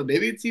to open.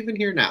 Maybe it's even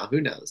here now. Who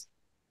knows?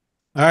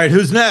 All right.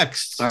 Who's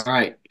next? All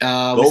right.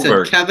 We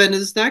said Kevin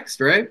is next,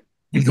 right?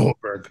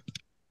 Goldberg.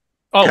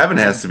 Oh, Kevin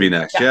has to be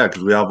next. Yeah,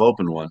 because we all have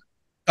opened one.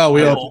 Oh,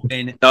 we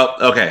opened.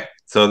 Oh, okay.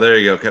 So there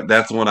you go.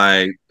 That's the one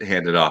I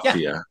handed off to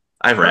you.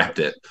 I wrapped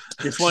it.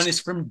 This one is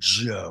from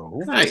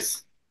Joe.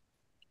 Nice.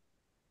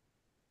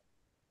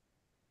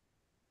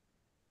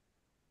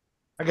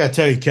 I gotta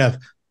tell you, Kev,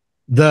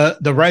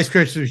 the Rice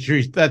Krispies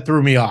treat that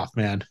threw me off,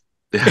 man.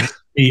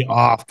 Me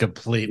off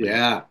completely.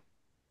 Yeah.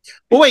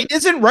 Well, wait,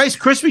 isn't Rice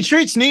Krispie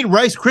treats need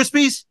Rice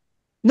Krispies?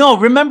 No,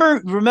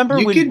 remember you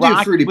when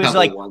Rock was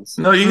like, ones.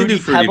 No, you can do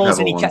Fruity Pebbles,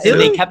 and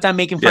they kept on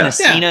making fun of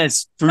Cena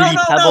as Fruity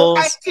Pebbles.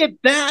 I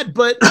get that,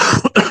 but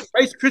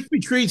Rice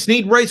Krispie treats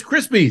need Rice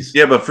Krispies.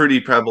 Yeah, but Fruity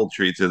Pebble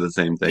treats are the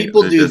same thing.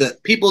 People do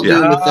that. People do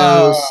them with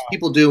those.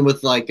 People do them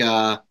with like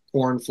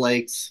corn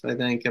flakes. I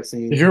think I've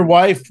seen. Is your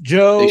wife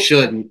Joe? They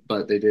shouldn't,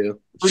 but they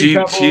do. She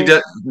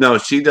does. No,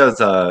 she does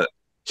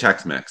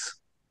Chex Mix,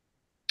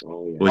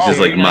 which is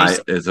like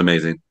is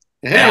amazing.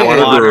 Hey,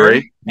 Atwater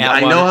Brewery.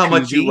 I know how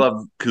much you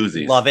love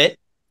koozies. Love it.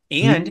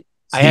 And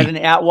I had an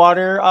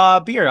Atwater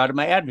beer out of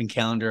my advent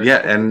calendar. Yeah,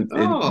 and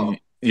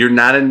you're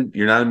not in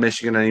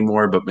Michigan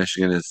anymore, but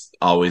Michigan is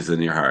always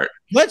in your heart.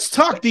 Let's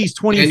talk these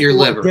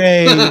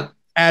 24-day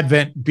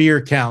Advent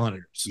beer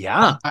calendars.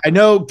 Yeah, I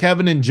know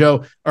Kevin and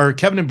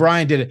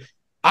Brian did it.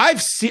 I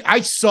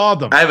saw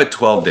them. I have a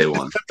 12-day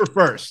one. September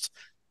 1st,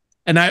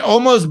 and I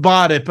almost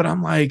bought it, but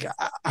I'm like,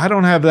 I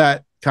don't have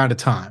that kind of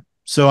time,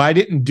 so I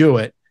didn't do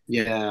it.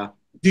 Yeah.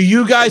 Do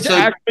you guys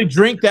actually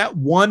drink that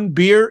one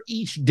beer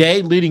each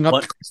day leading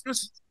up to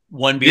Christmas?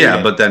 One beer.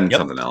 Yeah, but then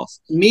something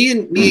else. Me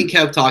and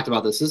Kev talked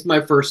about this. This is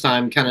my first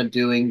time kind of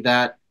doing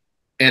that,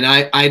 and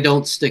I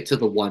don't stick to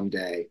the one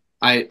day.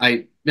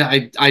 I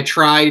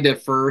tried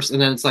at first,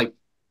 and then it's like,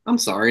 I'm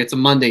sorry, it's a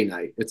Monday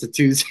night, it's a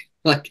Tuesday.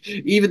 Like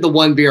even the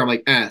one beer, I'm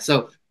like,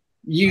 So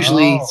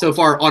usually, so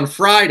far on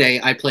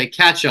Friday, I play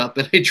catch up,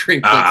 and I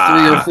drink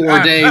like 3 or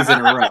 4 days in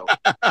a row.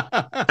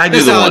 I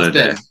do the one a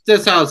day.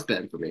 That's how it's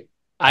been for me.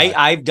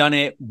 I've done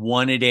it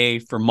one a day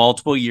for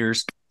multiple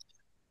years.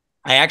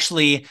 I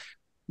actually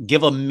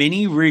give a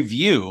mini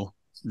review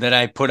that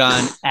I put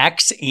on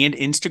X and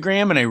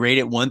Instagram, and I rate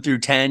it 1 through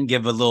 10.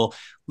 Give a little,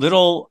 just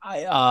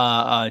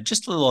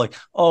a little like,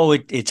 oh,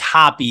 it's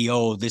hoppy.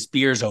 Oh, this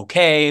beer's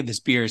okay. This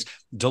beer's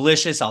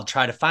delicious. I'll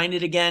try to find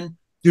it again.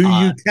 Do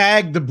you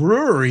tag the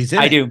breweries?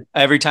 I do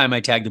every time I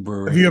tag the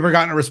brewery. Have you ever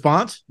gotten a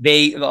response?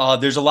 There's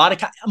a lot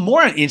of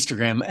more on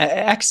Instagram.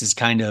 X is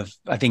kind of,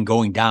 I think,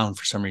 going down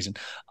for some reason.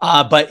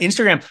 But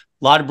Instagram, a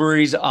lot of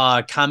breweries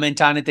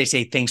comment on it. They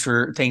say thanks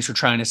for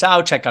trying us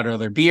out. Check out our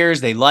other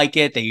beers. They like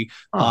it. They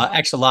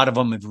X, a lot of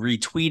them have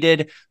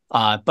retweeted.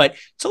 But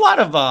it's a lot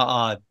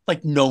of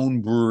like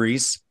known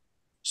breweries.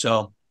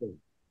 So,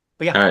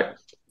 but yeah, all right,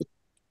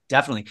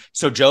 definitely.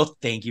 So Joe,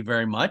 thank you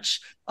very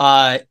much.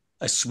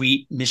 A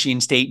sweet Michigan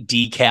State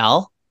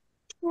decal.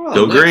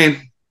 Go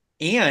green.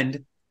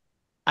 And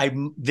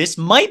this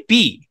might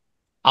be,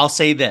 I'll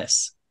say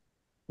this,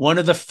 one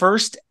of the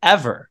first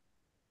ever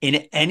in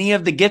any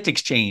of the gift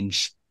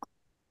exchange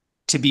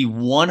to be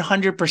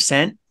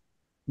 100%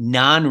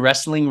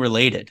 non-wrestling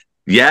related.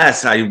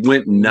 Yes, I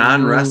went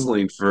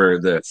non-wrestling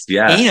for this.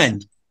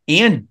 Yes.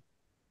 And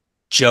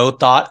Joe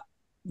thought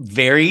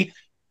very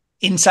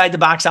inside the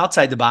box,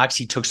 outside the box.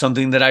 He took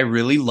something that I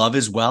really love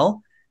as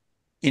well.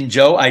 And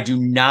Joe, I do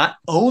not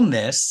own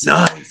this.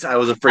 Nice. I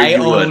was afraid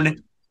you would. I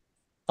own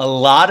a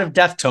lot of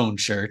Deftone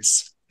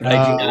shirts, but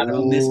I do not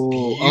own this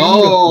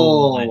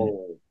beautiful one.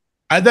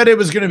 I thought it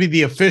was going to be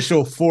the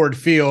official Ford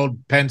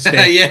Field Penn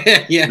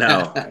State. yeah.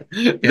 No,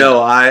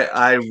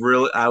 I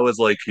was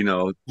like,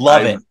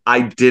 love it.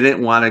 I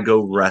didn't want to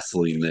go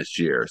wrestling this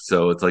year.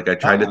 So it's like I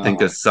tried to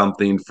think of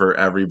something for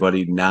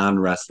everybody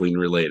non-wrestling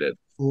related.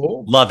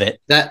 Cool. Love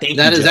it. That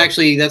is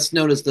actually, that's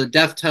known as the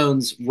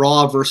Deftones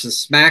Raw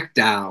versus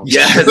SmackDown.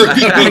 Yes.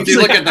 If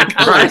you look at the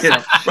colors, it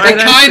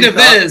kind of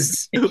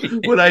is.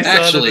 When I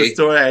saw the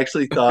story, I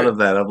actually thought of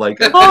that. I'm like,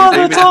 that's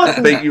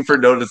awesome. Thank you for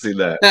noticing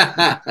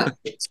that.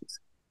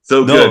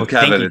 So good,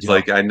 Kevin. It's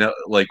like, I know,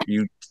 like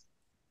you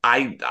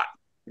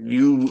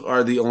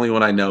are the only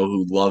one I know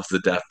who loves the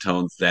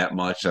Deftones that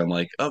much. I'm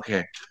like,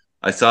 okay.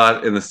 I saw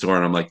it in the store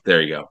and I'm like, there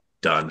you go.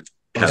 Done.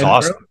 That's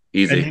awesome.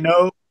 Easy. And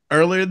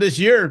earlier this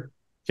year,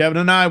 Kevin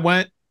and I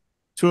went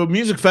to a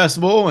music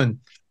festival and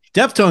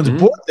Deftones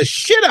bored the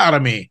shit out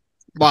of me.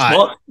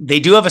 Well, they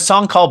do have a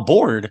song called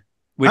Bored,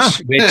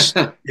 which is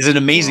an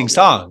amazing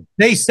song.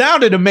 They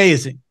sounded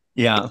amazing.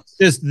 Yeah. It's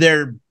just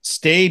their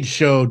stage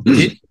show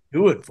didn't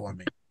do it for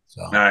me.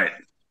 So. All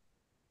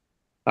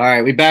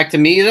right. We back to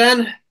me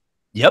then?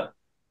 Yep.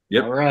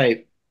 All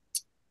right.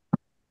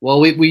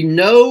 Well, we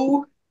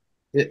know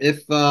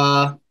if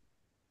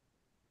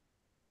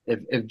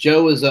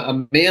Joe is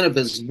a man of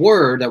his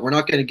word, that we're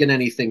not going to get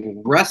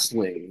anything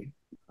wrestling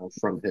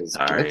from his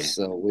gifts. Right.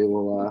 So we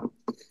will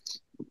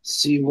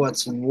see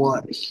what's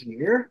what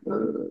here.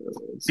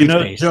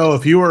 Joe,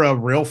 if you were a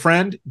real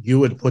friend, you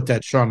would put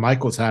that Shawn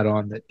Michaels hat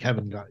on that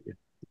Kevin got you.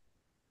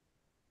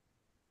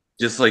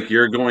 Just like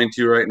you're going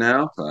to right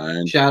now.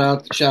 Fine. Shout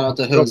out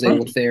to Jose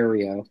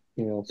Lothario.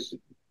 Yes.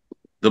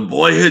 The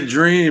boyhood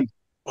dream.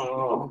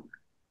 Oh.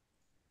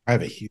 I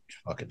have a huge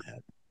fucking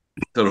head.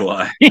 So do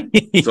I.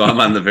 So I'm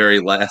on the very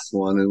last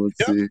one, and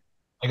let's see.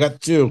 I got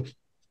 2.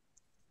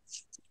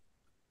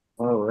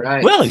 All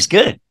right. Well, he's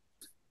good.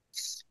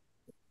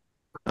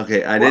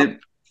 Okay, I did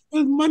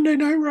Monday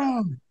Night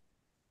Raw.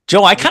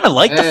 Joe, I kind of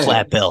like the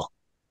flat bill.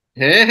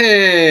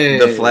 Hey,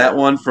 the flat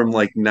one from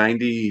like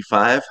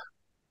 95.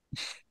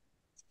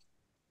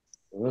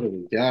 What do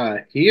we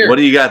got here? What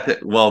do you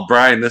got? Well,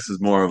 Brian, this is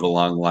more of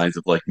along the lines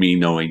of like me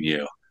knowing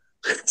you.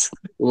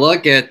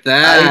 Look at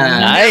that.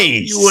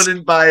 Nice. You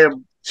wouldn't buy a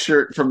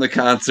shirt from the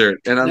concert,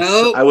 and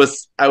I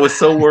was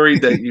so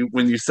worried that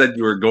when you said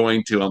you were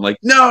going to, I'm like,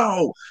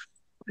 no,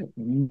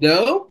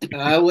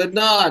 I would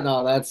not.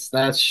 No,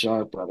 that's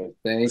sharp, brother.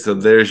 Thank you. So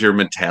there's your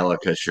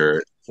Metallica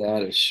shirt.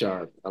 That is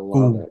sharp. I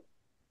love it.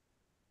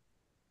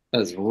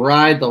 That's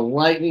Ride the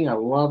Lightning. I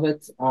love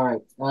it. All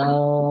right.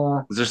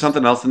 Is there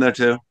something else in there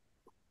too?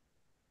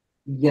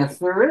 Yes,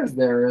 there is.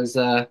 There is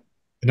an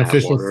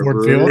official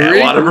Ford Field.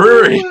 Atwater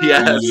Brewery.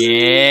 Yes.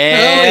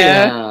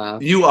 Yeah.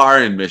 You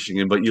are in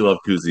Michigan, but you love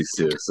koozies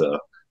too. So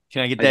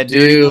can I get that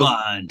dude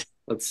blonde?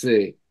 Let's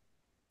see.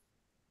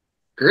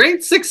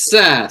 Great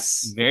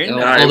success. Very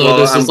nice. Although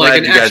this is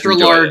like an extra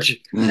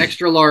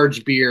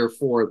large beer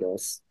for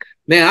this.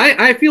 Man,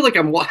 I feel like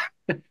I'm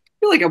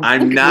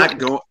I'm not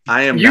going.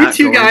 I am. You not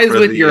two going guys for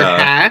with the, your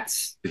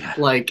hats. Yeah.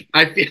 Like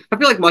I feel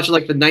like much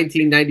like the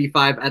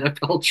 1995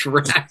 NFL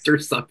draft or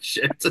some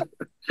shit.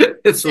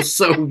 This was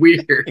so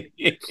weird.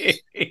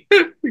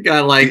 We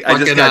got like I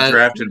just got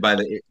drafted by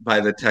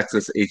the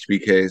Texas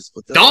HBKs.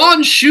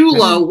 Don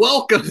Shula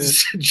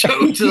welcomes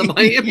Joe to the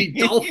Miami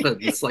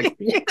Dolphins. Like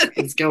what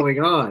is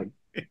going on?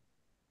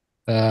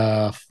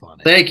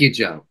 Funny. Thank you,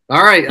 Joe.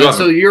 All right,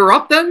 so you're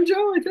up then,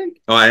 Joe. I think.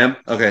 Oh, I am.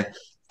 Okay,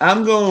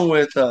 I'm going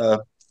with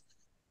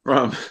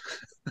from.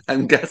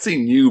 I'm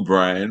guessing you,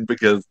 Brian,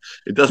 because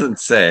it doesn't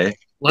say.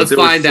 Let's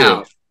find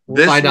out.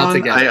 We'll find out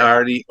together. I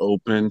already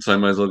opened, so I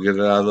might as well get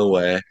it out of the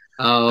way.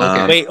 Oh,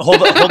 okay. Wait,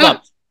 hold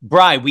up.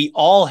 Bri, we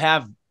all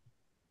have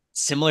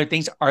similar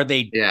things. Are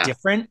they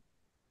different?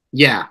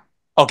 Yeah.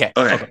 Okay.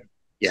 Yeah.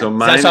 So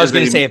That's what I was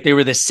going to say. If they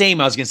were the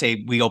same, I was going to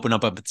say we open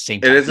up at the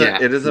same time.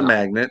 It is a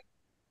magnet.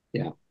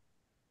 Yeah.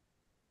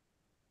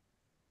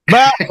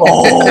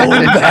 Oh,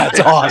 that's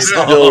awesome. It's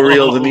still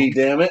real to me,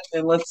 damn it.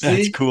 And let's see.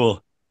 That's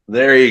cool.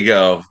 There you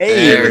go. Hey,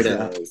 there it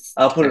is.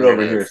 I'll put it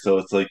over here so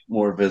it's like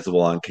more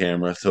visible on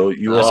camera. So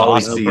you will That's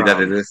always awesome. see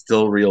that it is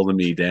still real to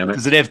me, damn it.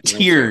 Does it have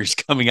tears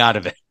coming out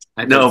of it?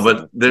 No,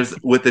 but there's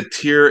with a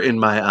tear in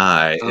my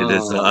eye. It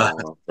is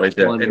right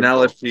there. Wonderful. And now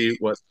let's see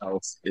what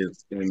else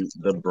is in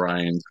the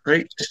Brian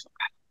crate.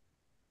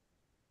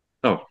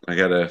 Oh, I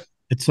gotta.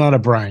 It's not a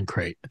Brian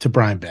crate. It's a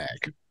Brian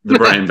bag. The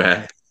Brian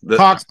bag. The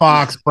Cox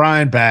box,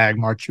 Brian bag,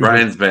 March.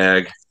 Brian's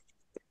bag.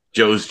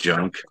 Joe's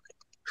junk.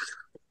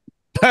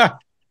 I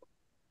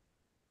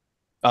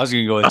was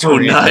going to go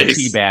with nice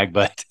tea bag,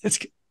 but it's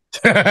good.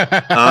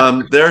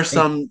 There are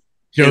some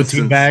Joe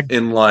tea bag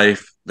in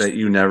life that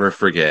you never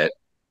forget,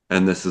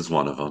 and this is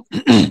one of them.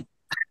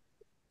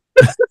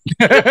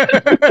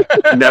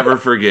 Never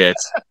forget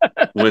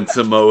when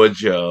Samoa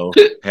Joe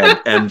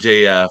had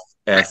MJF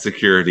as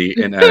security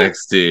in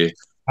NXT.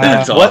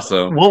 That's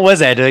awesome. What was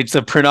that? It's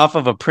a print off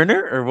of a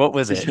printer, or what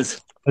was it?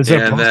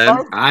 And then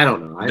I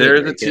don't know.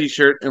 There's a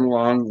T-shirt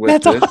along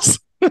with this,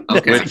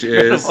 awesome. which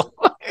is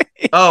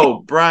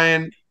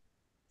Brian,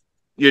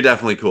 you're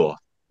definitely cool.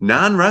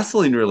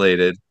 Non-wrestling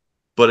related,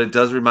 but it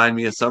does remind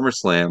me of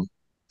SummerSlam.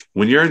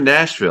 When you're in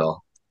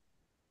Nashville,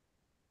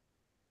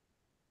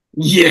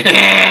 you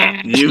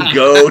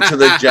go to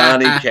the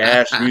Johnny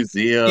Cash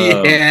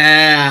Museum.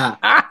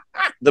 Yeah,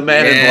 the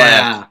Man in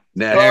Black.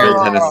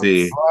 Nashville,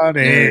 Tennessee.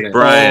 Funny.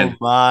 Brian,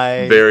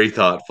 very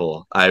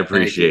thoughthtop. I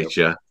appreciate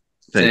you.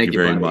 Thank you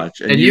very much.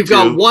 And you've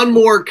got one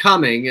more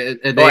coming.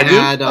 They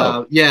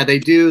they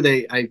do.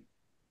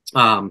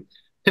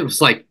 It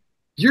was like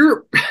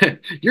your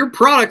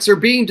products are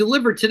being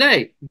delivered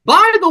today.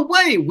 By the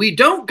way, we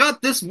don't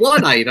got this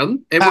one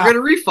item, and we're going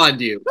to refund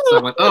you. So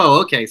I went,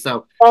 oh, okay.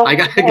 So I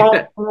got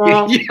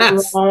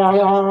yes.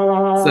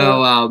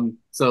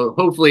 So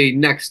hopefully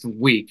next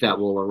week that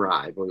will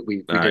arrive.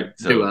 We can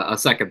do a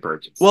second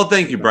purchase. Well,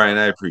 thank you, Brian.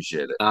 I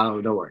appreciate it.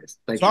 Oh, no worries.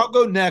 Thank you. So I'll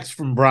go next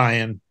from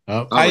Brian.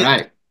 All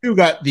right. You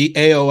got the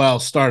AOL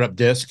startup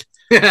disc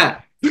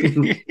for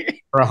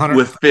 100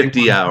 with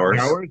 50 hours.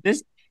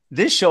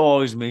 This show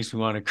always makes me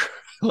want to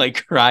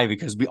cry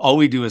because all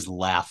we do is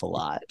laugh a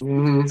lot.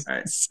 Mm-hmm.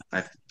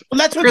 Right. Well,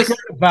 that's what's great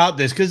about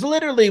this, because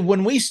literally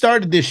when we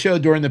started this show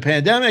during the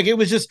pandemic, it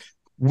was just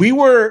we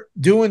were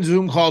doing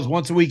Zoom calls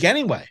once a week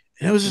anyway.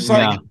 And it was just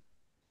like,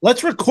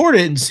 let's record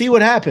it and see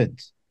what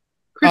happens.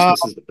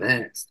 Christmas is the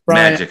best.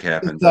 Brian, magic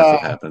happens.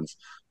 That's what happens.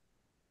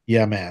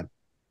 Yeah, man.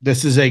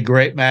 This is a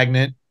great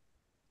magnet.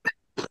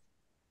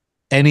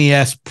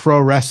 NES Pro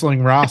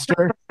Wrestling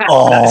roster.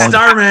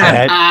 Starman.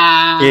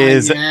 That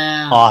is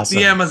awesome.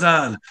 The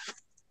Amazon.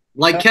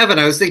 Like Kevin,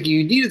 I was thinking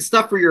you needed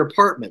stuff for your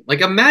apartment,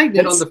 like a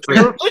magnet on the fridge.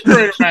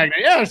 Refrigerator magnet.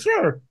 Yeah,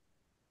 sure.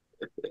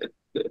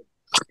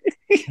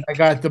 I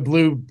got the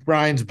blue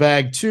Brian's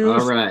bag too.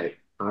 All right.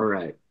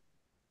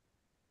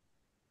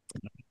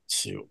 Let's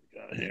see what we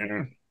got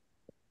here.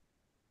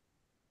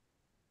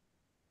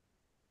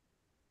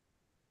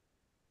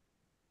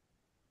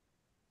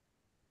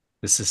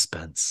 The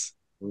suspense.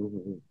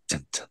 Mm-hmm.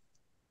 Dun, dun.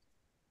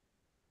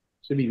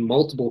 Should be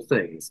multiple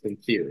things in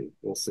theory.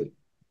 We'll see.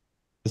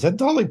 Is that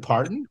Dolly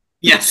Parton?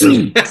 Yes.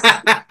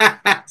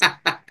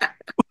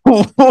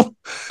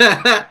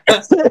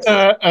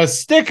 A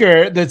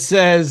sticker that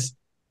says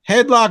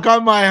 "Headlock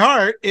on my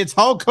heart." It's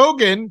Hulk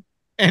Hogan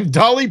and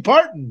Dolly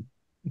Parton.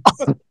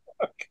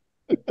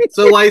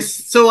 So I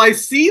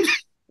see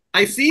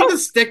the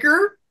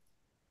sticker,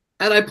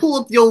 and I pull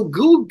up the old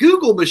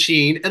Google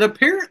machine, and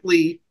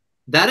apparently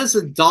that is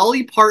a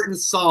Dolly Parton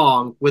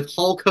song with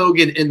Hulk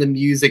Hogan in the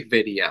music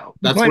video.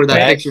 That's where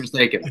that picture is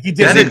taken.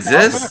 That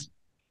exists?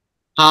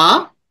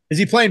 Huh? Is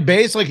he playing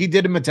bass like he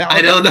did in Metallica?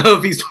 I don't know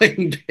if he's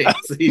playing bass.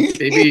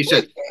 Maybe he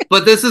should.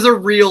 But this is a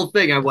real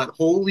thing. I went,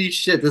 holy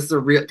shit, this is a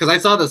real... Because I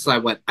saw this, and I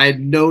went, I had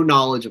no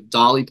knowledge of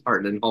Dolly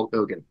Parton and Hulk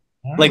Hogan.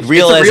 Like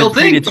real it's a as real a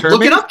thing.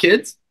 Look it up,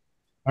 kids.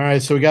 All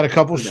right, so we got a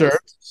couple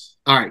shirts.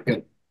 All right,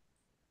 good.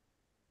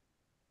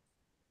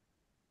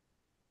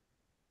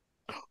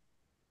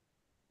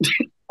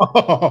 I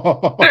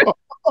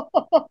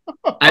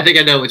think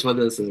I know which one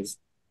this is.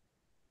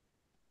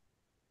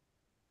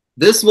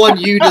 This one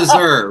you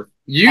deserve.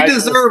 You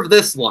deserve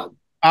this one.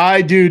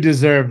 I do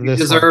deserve this.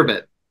 You deserve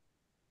it.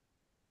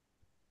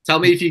 Tell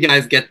me if you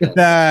guys get this.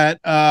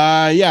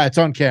 Yeah, it's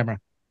on camera.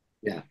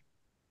 Yeah.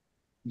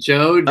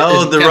 Joe.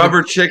 Oh, the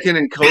rubber chicken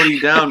and Cody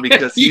down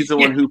because he's the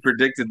one who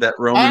predicted that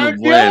Roman would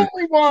win. I'm the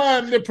only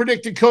one that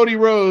predicted Cody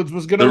Rhodes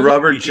was going to win. The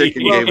rubber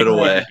chicken gave it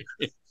away.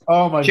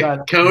 Oh my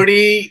God.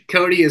 Cody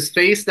is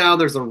face down.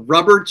 There's a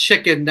rubber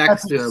chicken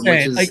next to him,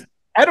 which is... Like,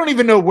 I don't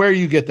even know where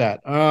you get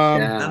that.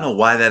 I don't know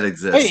why that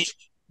exists. Hey,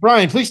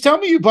 Brian, please tell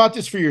me you bought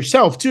this for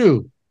yourself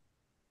too.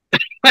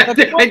 I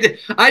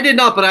did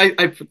not, but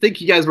I think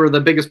you guys were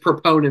the biggest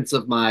proponents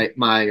of my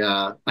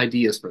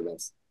ideas for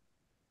this.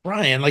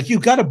 Brian, like, you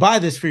got to buy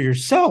this for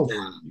yourself.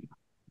 Yeah.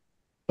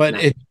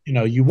 But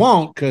you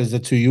won't, because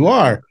that's who you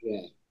are.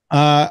 Yeah.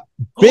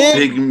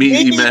 Big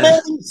meaty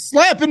man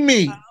slapping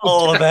me.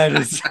 Oh, that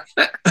is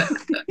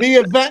the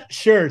event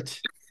shirt.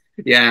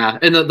 Yeah,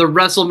 and the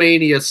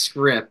WrestleMania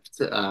script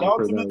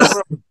for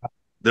those.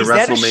 The is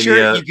WrestleMania, that a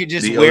shirt you could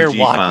just wear OG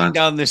walking font.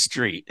 down the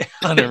street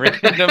on a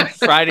random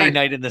Friday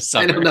night in the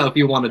summer? I don't know if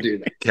you want to do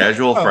that.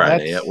 Casual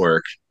Friday at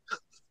work.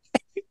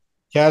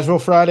 Casual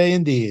Friday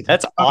indeed.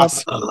 That's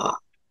awesome.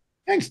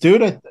 Thanks,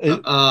 dude. No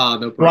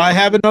problem. Do I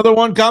have another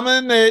one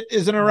coming? It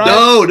isn't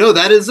arriving. No,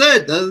 that is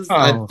it.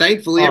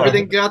 Thankfully,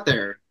 everything got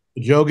there.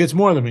 Joe gets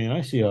more than me.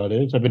 I see how it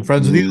is. I've been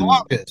friends with you the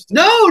longest.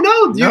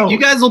 No. You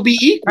guys will be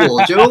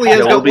equal. Joe only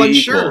has got one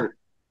shirt.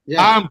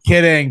 Yeah. I'm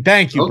kidding.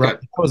 Thank you, bro.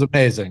 That was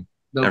amazing.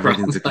 No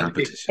Everything's problem. a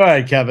competition. All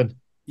right, Kevin.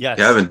 Yes.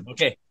 Kevin.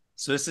 Okay.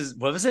 So this is,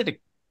 what was it? A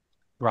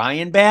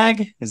Brian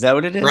bag? Is that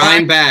what it is?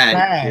 Brian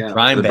bag. Yeah.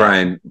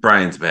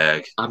 Brian's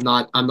bag. I'm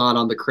not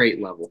on the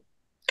crate level.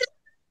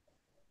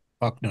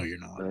 Fuck no, you're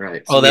not. All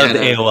right. So that was the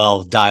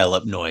AOL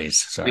dial-up noise.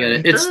 Sorry.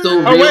 It's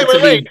still real to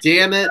me.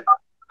 Damn it.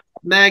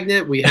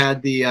 Magnet. We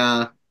had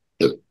the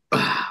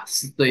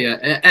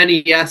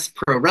NES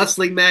Pro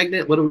Wrestling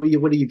magnet. What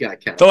do you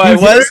got, Kevin? So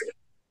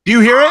Do you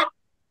hear it?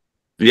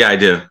 Yeah, I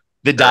do.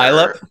 The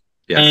dial-up?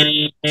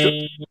 Yeah.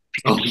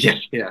 Oh yeah.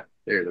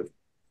 There it is.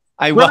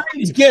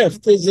 Brian's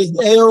gift is his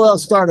AOL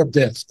startup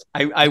disc.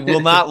 I will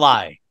not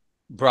lie.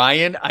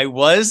 Brian, I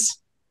was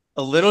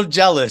a little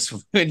jealous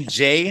when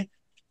Jay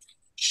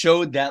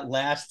showed that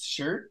last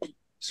shirt.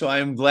 So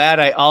I'm glad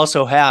I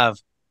also have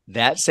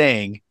that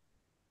saying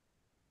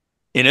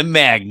in a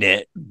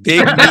magnet.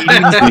 Big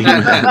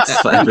meat.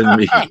 Slapping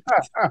meat.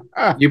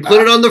 You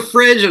put it on the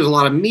fridge. There's a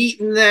lot of meat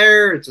in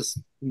there. It just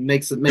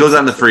makes it goes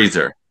on the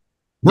freezer.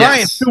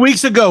 Brian, 2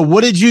 weeks ago,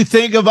 what did you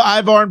think of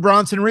Ivar and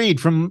Bronson Reed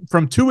from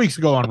 2 weeks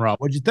ago on Raw?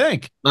 What'd you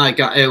think? My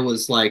God, it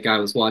was like I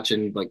was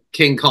watching like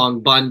King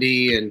Kong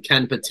Bundy and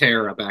Ken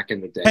Patera back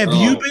in the day. Have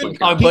you been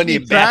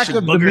keeping track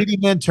of the Meaty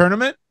Man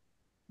tournament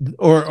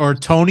or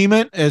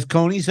Tonyment, as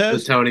Coney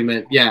says? The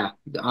Tonyment, yeah.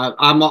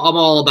 I'm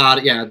all about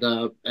it. Yeah,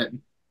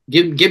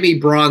 give me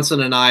Bronson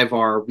and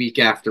Ivar week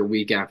after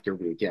week after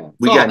week. Yeah,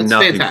 we got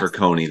nothing for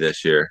Coney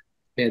this year.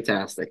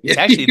 Fantastic. It's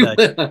actually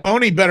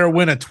Coney better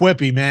win a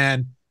TWP,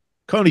 man.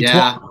 Coney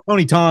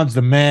Ton's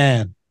the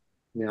man.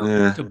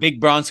 Yeah. So Big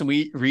Bronson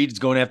Reed's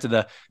going after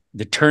the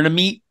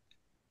tournament.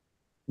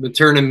 The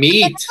tournament.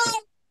 Merry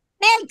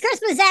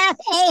Christmas,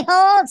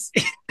 a-holes.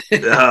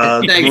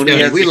 Thanks, Coney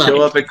has we to love show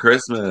you. up at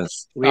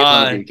Christmas. We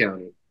love you,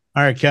 Coney.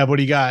 All right, Kev, what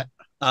do you got?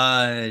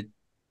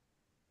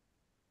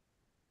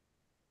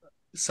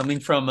 Something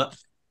from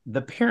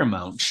the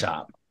Paramount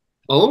shop.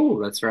 Oh,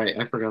 that's right.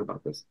 I forgot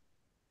about this.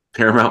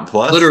 Paramount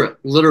Plus.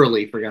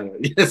 Literally forgot about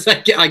it. Yes,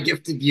 I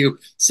gifted you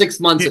 6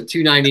 months at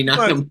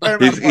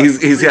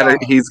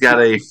 $2.99. He's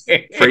got a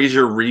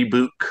Frasier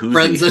reboot koozie.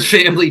 Friends and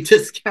family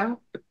discount.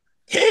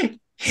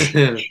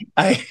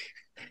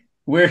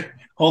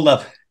 Hold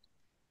up.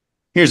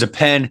 Here's a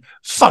pen.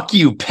 Fuck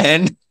you,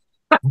 pen.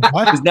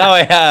 What? Now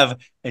I have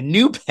a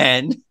new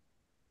pen.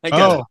 I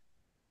got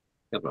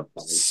a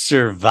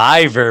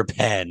Survivor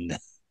pen.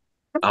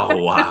 Oh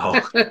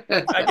wow!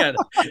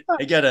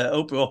 I gotta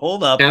open.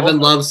 Hold up. Kevin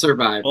loves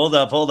Survivor.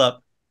 Hold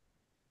up.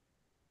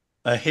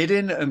 A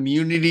hidden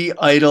immunity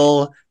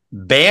idol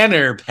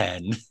banner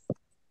pen.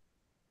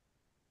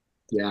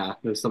 Yeah,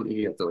 there's something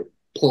you have to like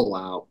pull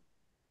out.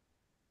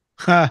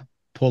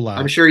 Pull out.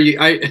 I'm sure you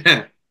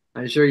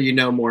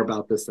know more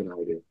about this than I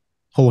do.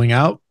 Pulling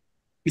out.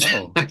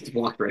 Oh. I just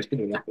walked right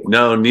into that one.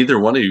 No, neither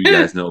one of you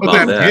guys know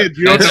about that.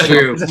 That's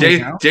true.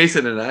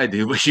 Jason and I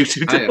do, but you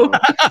two don't.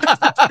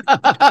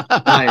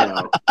 I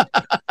know.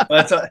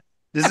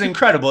 This is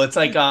incredible. It's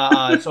like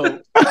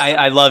so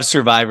I love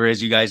Survivor,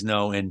 as you guys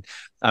know, and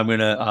I'm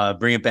gonna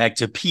bring it back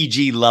to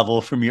PG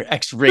level from your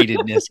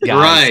X-ratedness, guys.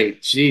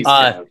 Right. Jeez.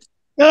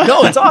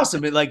 No, it's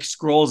awesome. It like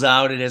scrolls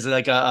out. It has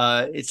like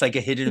it's like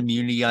a hidden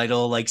immunity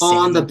idol, like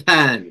on the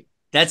pen.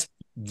 That's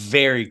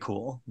very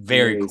cool.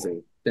 Very amazing.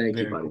 Cool. Thank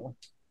you, buddy. Cool.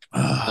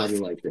 How do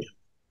you like it?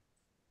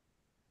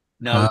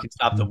 Now we can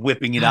stop the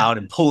whipping it out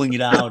and pulling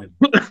it out.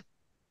 All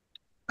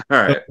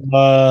right.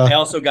 I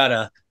also got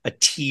a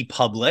T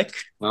Public.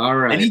 All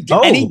right. Any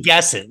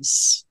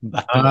guesses?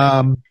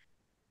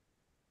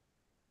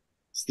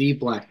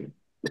 Steve Blackman.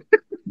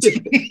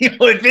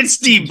 If it's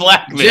Steve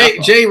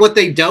Blackman. Jay, what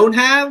they don't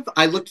have,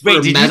 I looked for.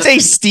 Wait, did you say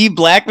Steve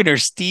Blackman or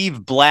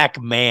Steve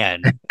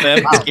Blackman?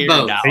 I'm scared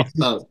now.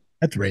 Both.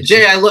 That's racist.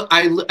 Jay,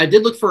 I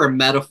did look for a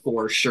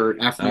metaphor shirt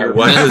after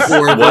what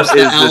metaphor what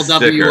versus the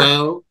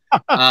LWO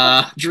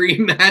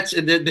dream match,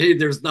 and then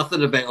there's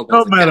nothing available.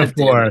 No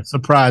metaphor.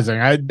 Surprising.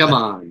 Come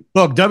on.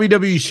 Look,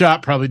 WWE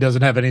Shop probably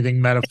doesn't have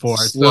anything metaphor.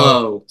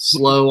 Slow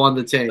on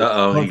the tape.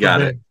 He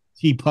got it.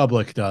 T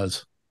Public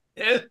does.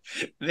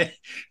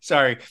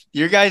 Sorry,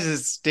 your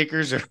guys'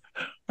 stickers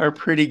are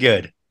pretty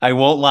good. I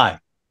won't lie.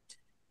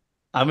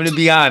 I'm going to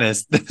be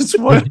honest. This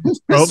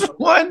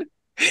one,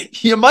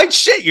 you might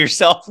shit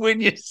yourself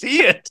when you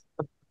see it.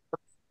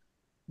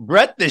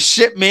 Brett the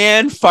shit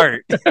man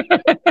fart.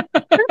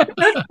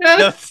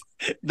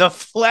 The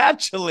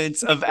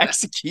flatulence of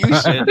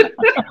execution.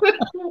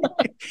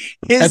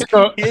 His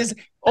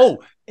Oh,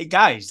 hey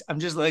guys, I'm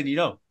just letting you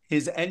know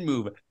his end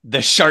move,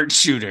 the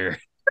sharpshooter.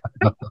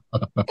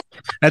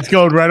 That's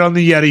going right on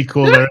the Yeti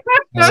cooler.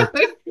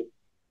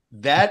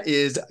 That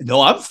is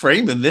I'm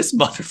framing this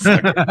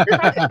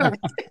motherfucker.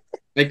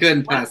 I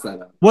couldn't pass that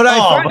up. What I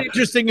find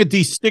interesting is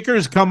these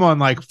stickers come on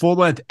like full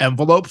length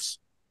envelopes.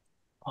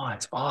 Oh,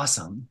 it's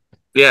awesome.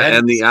 Yeah,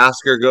 and the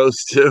Oscar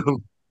goes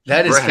to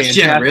that is Brett.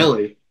 fantastic. Yeah,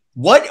 really.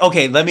 What?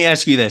 Okay, let me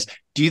ask you this: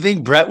 do you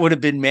think Brett would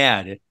have been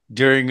mad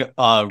during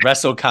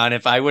WrestleCon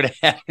if I would have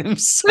had him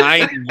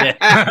sign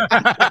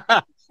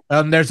it?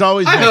 There's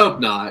always I hope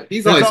not.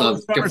 He's always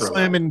on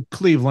SummerSlam in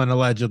Cleveland,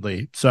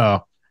 allegedly.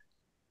 So,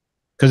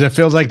 because it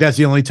feels like that's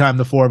the only time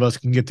the four of us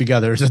can get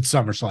together is at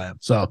SummerSlam.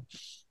 So,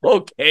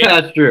 okay,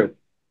 that's true.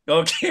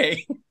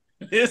 Okay,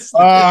 this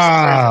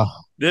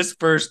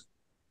first,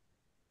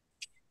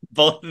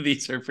 both of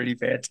these are pretty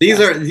fantastic.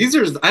 These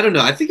are. I don't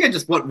know. I think I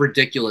just went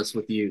ridiculous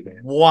with you,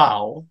 man.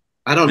 Wow.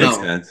 I don't Makes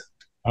know. Sense.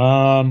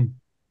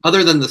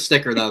 Other than the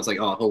sticker that I was like,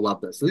 oh, he'll love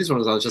this. So these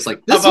ones I was just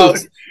like, this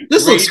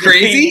looks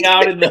crazy.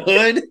 Out in the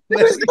hood.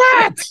 What is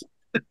that?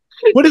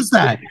 What is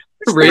that?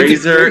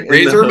 Razor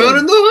remote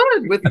in the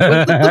hood with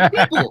the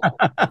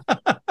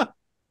people.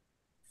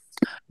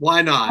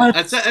 Why not?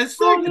 That's like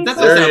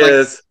there he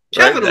is.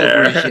 Kevin Right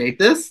will appreciate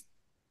this.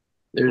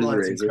 There's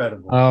Razor.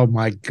 Incredible. Oh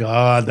my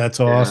god, that's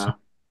awesome. Yeah.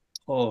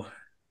 Oh,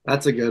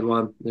 that's a good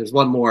one. There's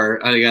one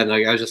more. And again,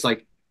 like, I was just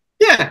like,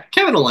 yeah,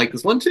 Kevin will like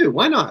this one too.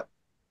 Why not?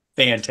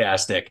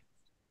 Fantastic.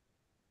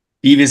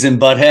 Beavis and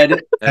Butthead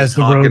as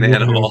the talking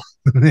animal.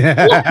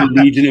 The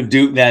Legion of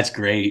Doom. That's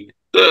great.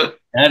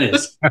 That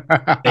is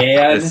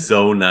it's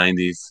so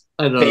 90s.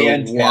 I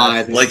don't know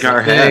why. Like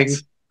our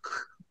hats.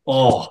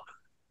 Oh.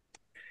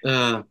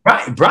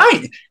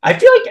 Brian, I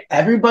feel like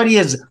everybody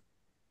is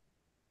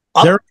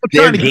they're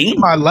trying to get to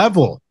my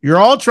level. You're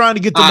all trying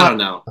to get to I don't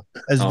know.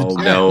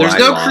 No, there's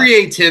no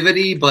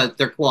creativity, but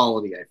they're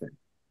quality, I think.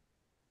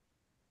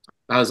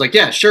 I was like,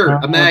 yeah, sure,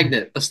 a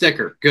magnet, a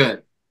sticker,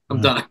 good.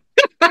 I'm done.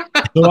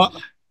 So,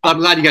 I'm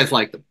glad you guys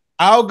liked them.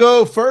 I'll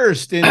go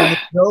first in the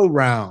go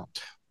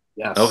round.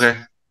 Yes. Okay.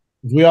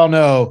 We all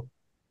know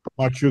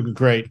Machuca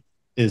Crate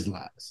is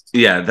last.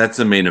 Yeah, that's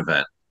the main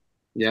event.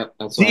 Yeah,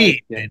 that's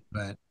the main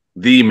event.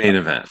 The main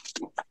event.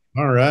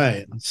 All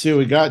right. Let's see what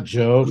we got,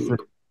 Joe.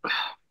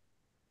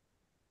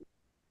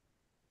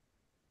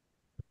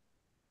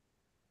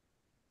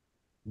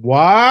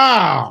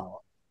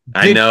 Wow.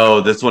 I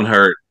know. This one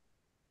hurt.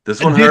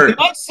 This one hurt. Did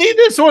not see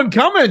this one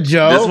coming,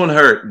 Joe. This one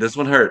hurt. This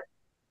one hurt.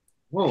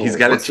 Whoa, he's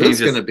got to change. What's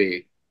this going to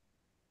be?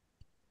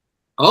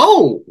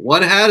 Oh,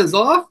 one hat is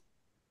off?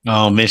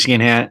 Oh,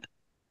 Michigan hat.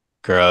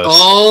 Gross.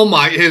 Oh,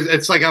 my.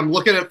 It's like I'm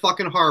looking at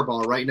fucking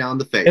Harbaugh right now in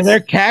the face. Are there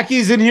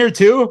khakis in here,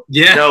 too?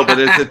 Yeah. No, but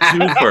it's a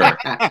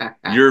twofer.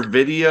 Your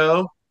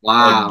video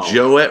of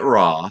Joe at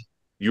Raw,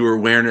 you were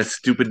wearing a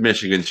stupid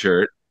Michigan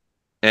shirt.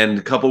 And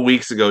a couple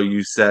weeks ago,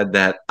 you said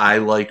that I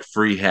like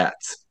free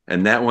hats.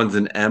 And that one's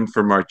an M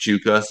for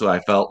Marchuka, so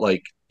I felt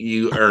like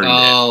you earned it.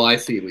 Oh, I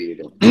see what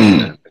you're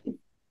doing.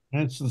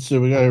 Let's see.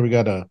 We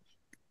got a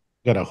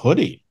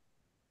hoodie.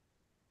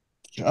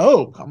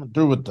 Joe coming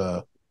through with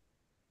the.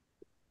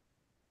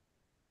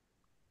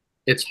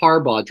 It's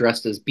Harbaugh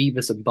dressed as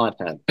Beavis and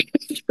Butthead.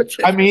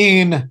 I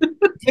mean,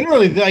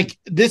 generally, like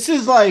this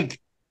is like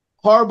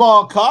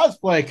Harbaugh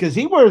cosplay because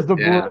he wears the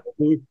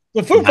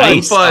Foo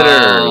Fighters.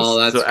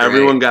 Oh, so great.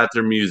 Everyone got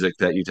their music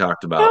that you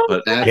talked about.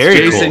 But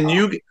Jason,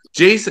 cool.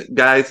 Jason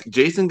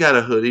got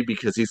a hoodie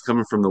because he's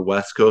coming from the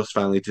West Coast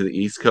finally to the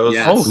East Coast.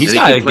 Yes. Oh, he's he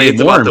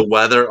complains about the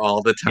weather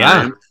all the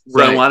time. Yeah,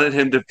 so I wanted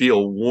him to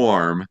feel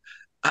warm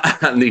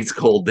on these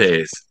cold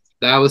days.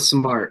 That was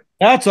smart.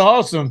 That's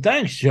awesome.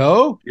 Thanks,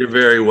 Joe. You're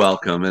very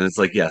welcome. And it's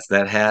like, yes,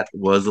 that hat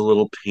was a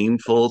little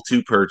painful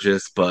to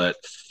purchase, but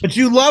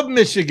you love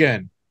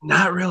Michigan.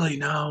 Not really,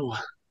 no.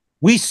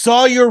 We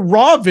saw your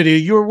Raw video.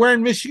 You were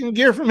wearing Michigan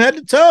gear from head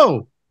to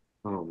toe.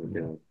 Oh my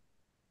god.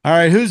 All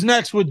right, who's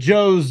next with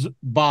Joe's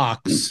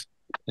box?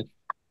 We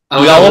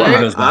all opened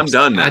those boxes.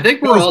 I'm done now. I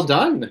think we're all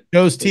done.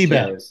 Joe's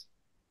teabag.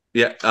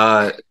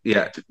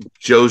 Yeah,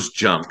 Joe's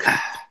junk.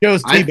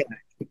 Joe's teabag.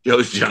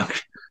 Joe's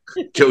junk.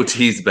 Joe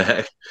T's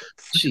bag.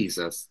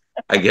 Jesus.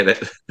 I get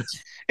it.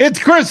 It's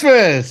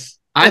Christmas.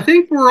 I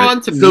think we're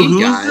on to so me,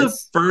 who's guys. the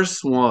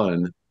first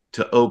one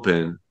to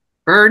open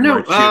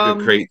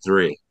Marchuka Crate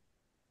 3?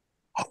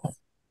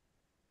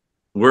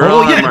 We're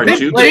all on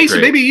Marchuka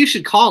Crate. Maybe you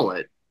should call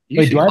it.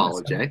 You should call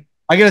it, Jay.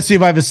 I got to see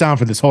if I have a sound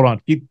for this. Hold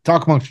on.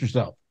 Talk amongst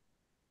yourself.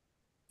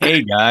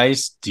 Hey,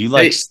 guys. Do you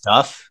like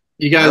stuff?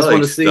 You guys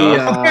want to see?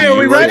 Okay, are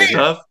we ready?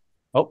 Are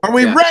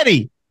we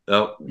ready?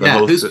 Oh,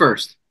 who's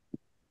first?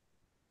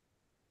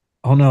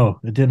 Oh, no.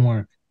 It didn't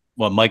work.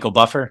 What, Michael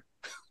Buffer?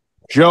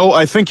 Joe,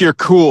 I think you're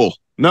cool.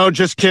 No,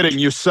 just kidding.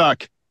 You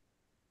suck.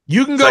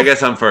 You can go. So I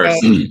guess I'm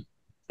first.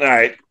 All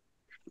right.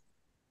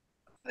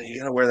 You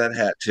got to wear that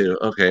hat, too.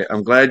 Okay.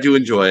 I'm glad you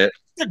enjoy it.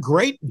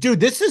 Dude,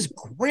 this is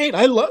great.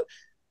 I love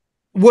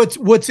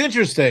what's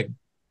interesting.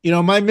 You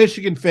know, my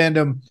Michigan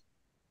fandom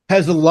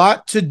has a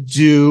lot to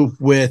do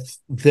with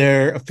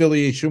their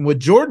affiliation with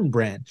Jordan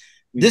Brand.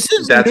 This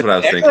is That's what I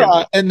was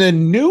thinking. And the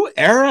new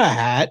era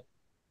hat,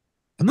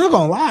 I'm not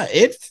gonna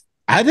lie,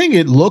 I think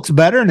it looks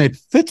better and it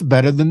fits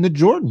better than the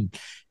Jordan.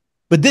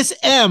 But this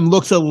M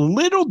looks a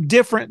little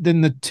different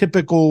than the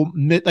typical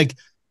like.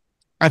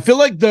 I feel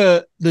like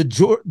the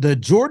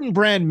Jordan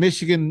brand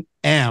Michigan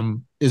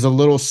M is a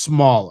little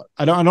smaller.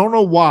 I don't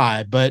know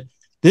why, but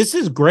this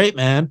is great,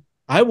 man.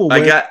 I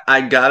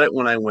got it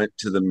when I went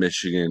to the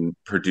Michigan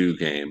Purdue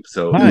game.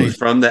 So nice. It was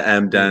from the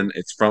M Den.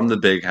 It's from the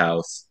big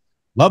house.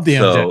 Love the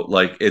M Den. So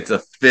like it's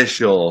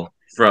official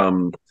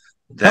from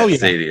that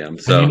stadium.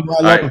 So you know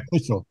I love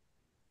official.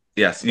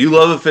 Yes, you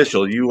love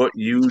official.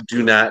 You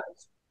do not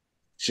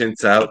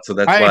chintz out. So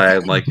that's why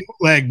I'm like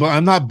bootleg, but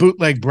I'm not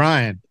bootleg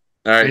Brian.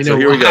 All right, so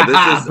here we go.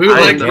 This is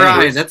bootleg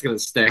Brian. That's gonna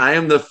stick. I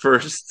am the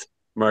first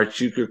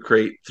Marchuka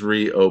Crate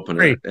 3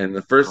 opener, and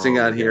the first thing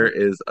on here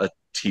is a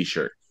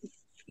T-shirt.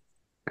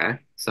 Okay,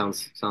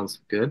 sounds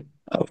good.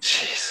 Oh,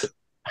 jeez.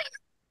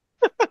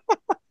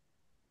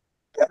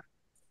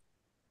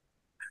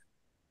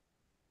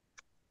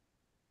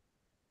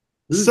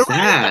 Who's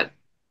that?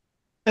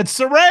 It's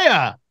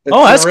Soraya.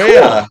 Oh, that's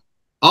cool.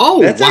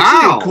 Oh, that's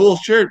actually a cool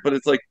shirt, but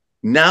it's like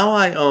now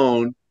I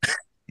own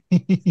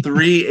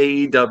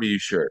 3 AEW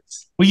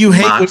shirts. Well, you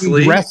hate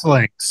women's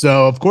wrestling,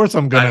 so of course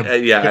I'm gonna.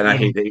 And I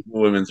hate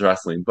women's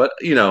wrestling, but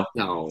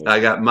I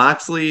got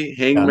Moxley,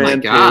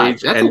 Hangman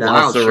Page, and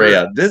now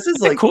Soraya. This is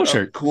like a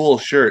cool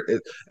shirt.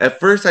 At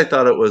first, I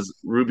thought it was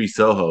Ruby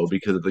Soho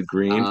because of the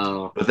green,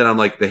 but then I'm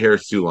like, the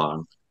hair's too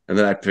long, and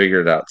then I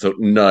figured it out. So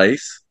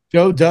nice.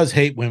 Joe does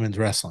hate women's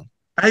wrestling.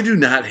 I do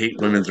not hate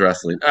women's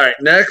wrestling. All right,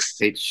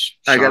 next,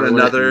 I got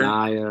another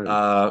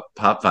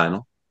pop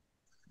vinyl,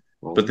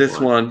 but this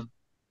one.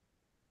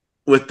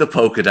 With the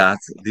polka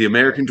dots, the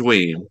American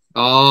Dream.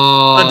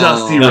 Oh, a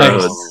Dusty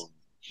Rhodes.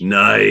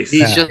 Nice.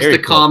 He's just a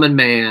common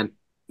man.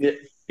 Yeah,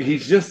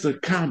 he's just a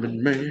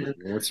common man.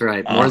 That's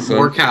right. Awesome.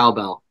 More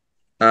cowbell.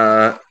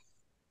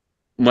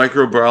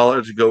 Micro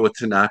Brawler to go with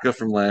Tanaka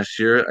from last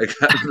year. I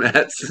got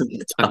Matt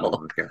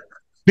Sydal.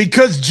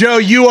 Because Joe,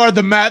 you are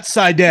the Matt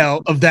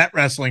Sydal of that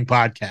wrestling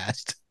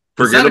podcast.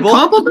 Forgettable?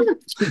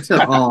 Is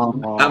that a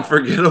compliment? I'm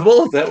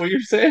forgettable? Is that what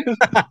you're saying?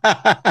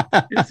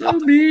 You're so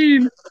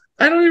mean.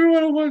 I don't even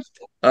want to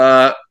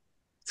watch.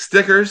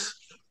 Stickers.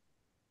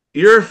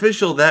 Your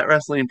official That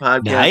Wrestling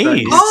podcast.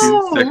 Nice.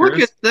 Oh, look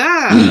at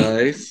that.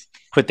 Nice.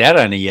 Put that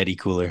on a Yeti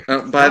cooler.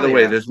 By the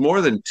way, there's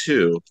more than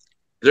 2.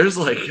 There's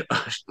like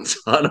a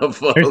ton of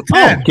them. There's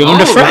 10. Give them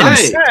to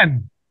friends. Right.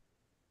 10.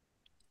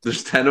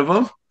 There's 10 of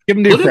them? Give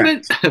them to your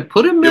friends.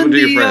 Put them in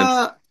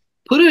the...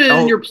 Put it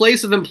in your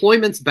place of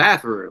employment's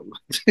bathroom.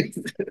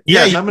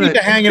 Yeah, you need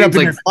to hang it up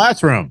in your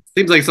classroom.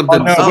 Seems like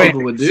something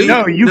someone would do.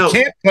 No, you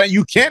can't.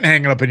 You can't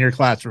hang it up in your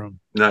classroom.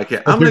 No, I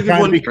can't. I'm going to give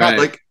one.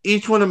 Like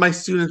each one of my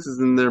students is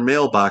in their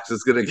mailbox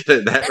is going to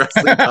get That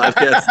Wrestling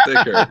Podcast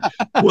sticker.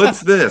 What's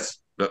this?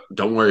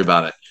 Don't worry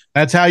about it.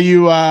 That's how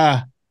you.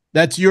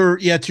 That's your.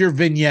 Yeah, it's your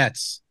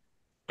vignettes.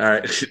 All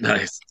right,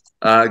 nice.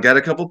 Got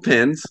a couple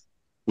pins.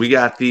 We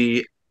got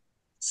the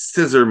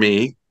Scissor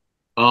Me.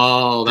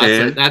 Oh,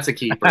 that's a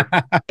keeper.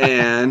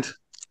 And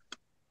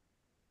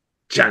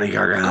Johnny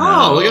Gargano.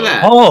 Oh, look at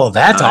that. Oh,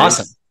 that's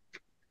awesome.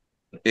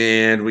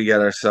 And we got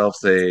ourselves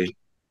a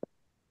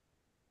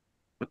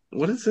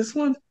what is this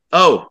one?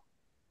 Oh,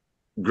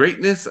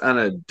 Greatness on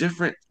a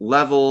Different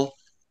Level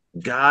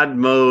God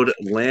Mode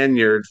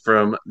lanyard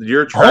from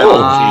your tribal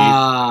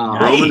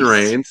chief, Roman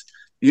Reigns.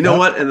 You know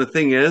what? And the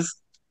thing is,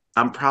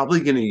 I'm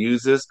probably going to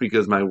use this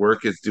because my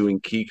work is doing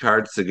key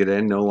cards to get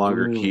in, no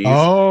longer keys.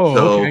 Oh,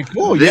 so okay,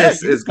 cool.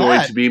 This is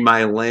going to be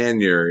my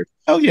lanyard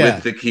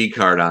with the key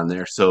card on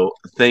there. So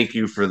thank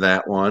you for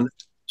that one.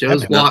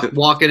 Joe's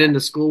walking into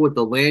school with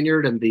the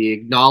lanyard and the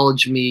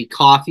acknowledge me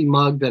coffee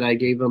mug that I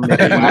gave him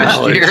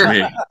last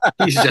year.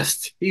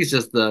 He's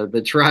just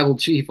the tribal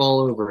chief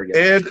all over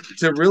again. And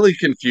to really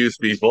confuse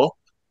people,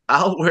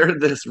 I'll wear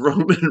this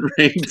Roman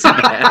Reigns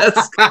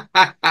mask with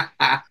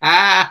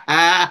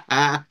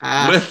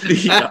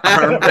the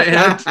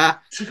armband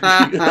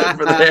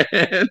over the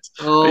hand.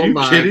 Oh, are you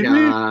kidding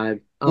me?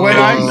 When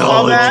I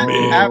saw that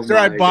after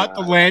I bought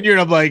the lanyard,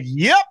 I'm like,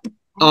 "Yep."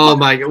 Oh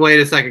my god! Wait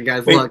a second,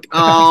 guys. Look.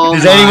 Oh,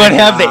 does anyone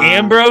have the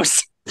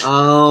Ambrose?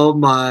 Oh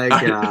my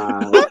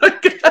god!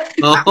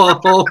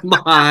 Oh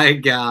my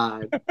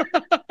god!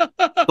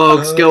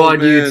 Folks, go on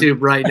YouTube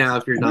right now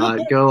if you're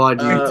not. Go on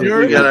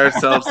YouTube. We got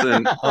ourselves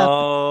in.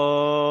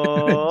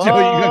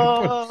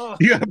 Joe,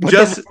 you gotta put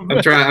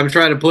I'm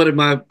trying to put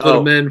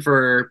them in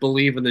for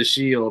Believe in the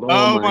Shield.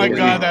 Oh my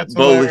god, that's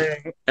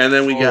hilarious. And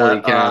then we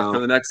got for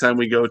the next time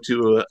we go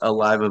to a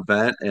live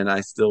event, and I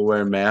still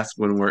wear a mask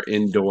when we're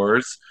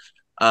indoors.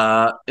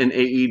 An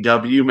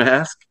AEW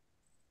mask.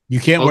 You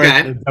can't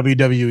wear the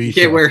WWE. You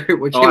can't wear. I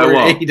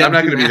won't. I'm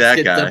not going to be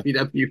that guy.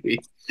 WWE.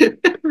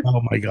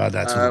 Oh my god,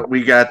 that's.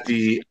 We got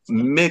the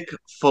Mick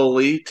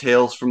Foley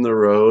Tales from the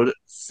Road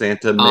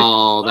Santa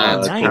Mick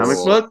that's comic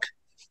book.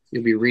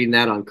 You'll be reading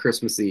that on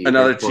Christmas Eve.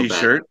 Another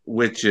T-shirt,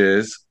 which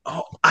is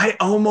I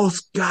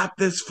almost got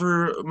this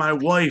for my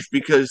wife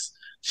because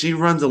she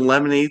runs a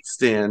lemonade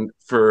stand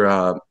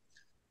for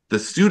the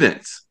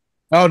students.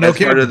 Oh, no as part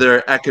kidding. of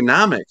their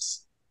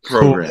economics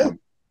program. Cool.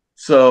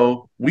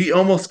 So we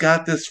almost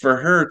got this for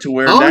her to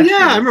wear Oh, next yeah,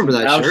 year. I remember So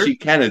that now shirt. she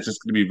can. It's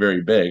just going to be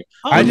very big.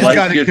 Oh, I When just life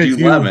got it gives you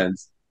because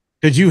lemons.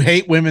 you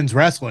hate women's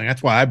wrestling.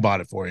 That's why I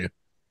bought it for you.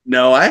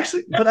 No,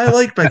 but I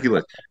like Becky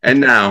Lynch. And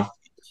now,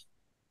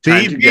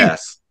 time to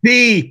guess.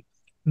 The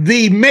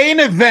main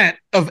event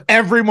of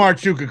every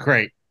Marchuka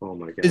crate Oh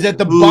my god. is at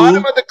the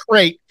bottom of the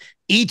crate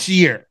each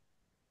year.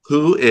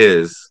 Who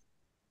is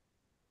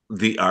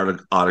the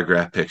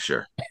autograph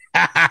picture?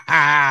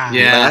 Yeah.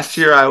 Last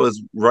year I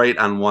was right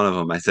on one of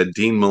them. I said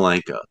Dean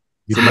Malenko.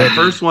 So my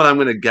first one I'm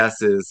going to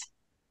guess is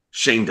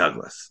Shane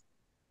Douglas.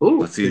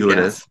 Ooh, Let's see good who it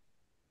guess. is.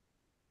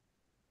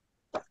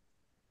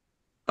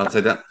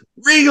 Upside down.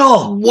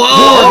 Regal!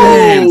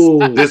 Whoa! War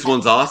Games! This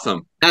one's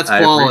awesome. That's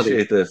I quality.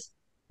 appreciate this.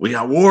 We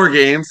got War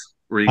Games.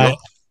 Regal.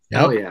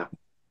 Hell yeah.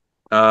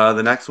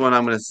 The next one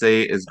I'm going to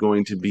say is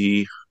going to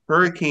be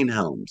Hurricane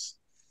Helms.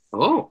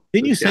 Oh.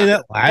 Didn't you say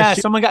that last Yeah, year?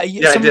 someone got.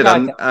 Yeah, I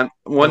someone did. got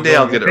One day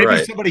I'll get it Maybe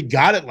right. somebody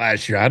got it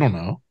last year. I don't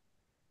know.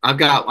 I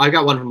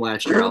got one from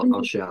last year.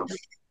 I'll show.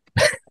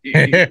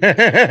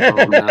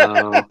 Oh,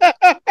 no.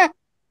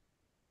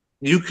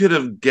 You could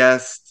have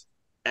guessed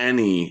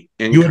any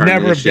You would never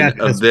have incarnation guessed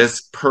of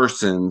this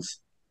person's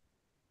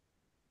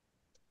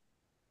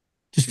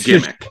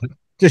gimmick.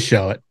 Just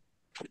show it.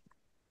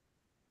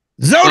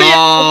 Zodiac.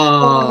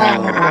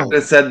 I could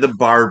have said the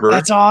barber.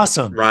 That's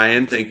awesome.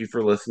 Ryan, thank you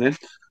for listening.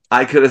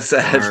 I could have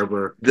said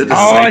Barber. the Oh,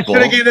 I disciple.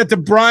 should have given it to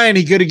Brian.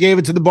 He could have gave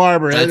it to the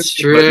barber. That's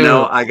true. But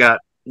no, I got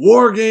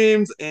War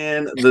Games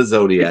and the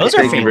Zodiac. Those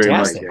are Thank you very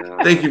much.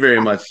 fantastic. Thank you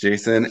very much,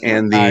 Jason.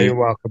 And You're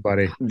welcome,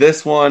 buddy.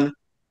 this one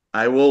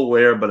I will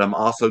wear, but I'm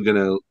also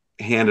gonna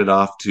hand it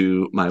off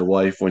to my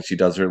wife when she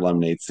does her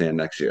lemonade stand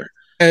next year.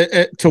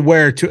 To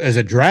wear as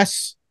a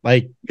dress,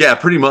 like Yeah,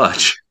 pretty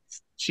much.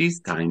 She's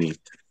tiny.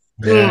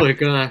 Oh my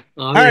god. Amazing.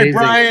 All right,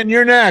 Brian,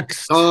 you're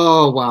next.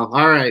 Oh wow.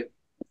 All right.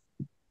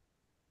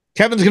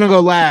 Kevin's gonna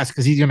go last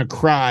because he's gonna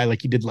cry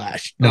like he did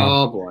last. No,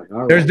 Oh boy.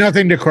 All there's right.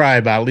 nothing to cry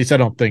about. At least I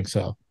don't think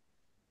so.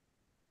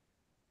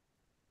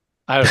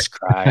 I was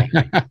crying.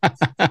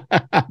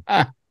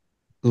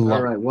 All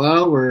right.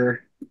 Well, we're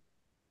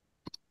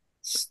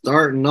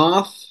starting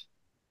off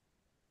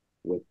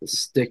with the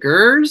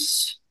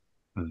stickers.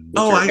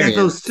 Oh, I got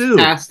those too.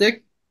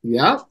 Fantastic.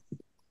 Yep.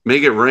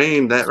 Make it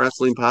rain. That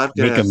wrestling podcast.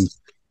 Make them. You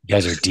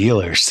guys are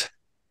dealers.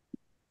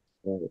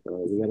 All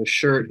right, we got a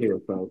shirt here,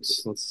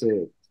 folks. Let's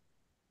see.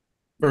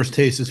 First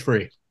taste is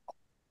free.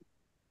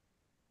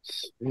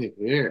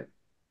 Here.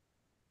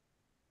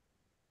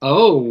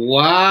 Oh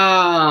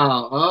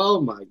wow!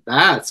 Oh my,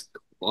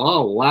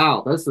 oh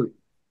wow! This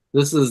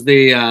is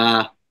the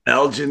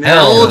El Generico.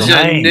 El nice.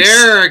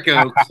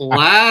 Generico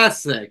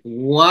Classic.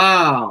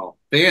 Wow,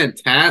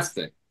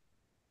 fantastic!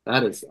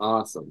 That is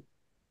awesome.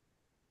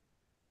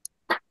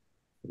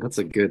 That's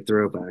a good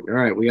throwback. All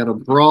right, we got a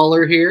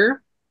brawler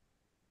here.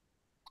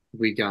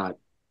 We got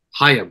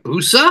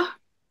Hayabusa.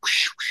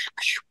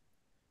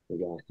 We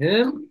got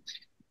him.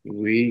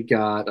 We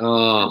got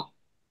the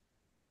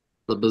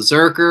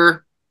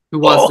Berserker. Who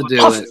wants to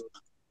do it?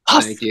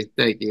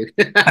 Thank you.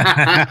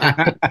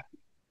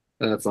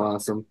 That's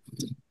awesome.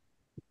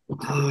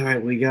 All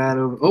right, we got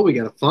a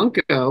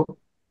Funko.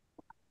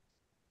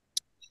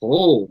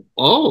 Oh,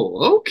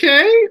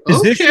 okay.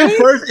 Is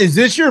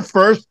this your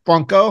first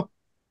Funko?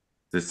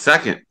 The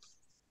second.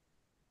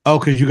 Oh,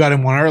 because you got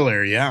him one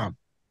earlier, yeah.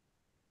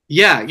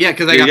 Yeah,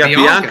 because I You got got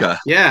Bianca. Bianca.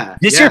 Yeah.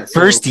 This your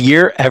first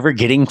year ever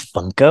getting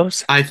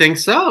Funkos? I think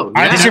so.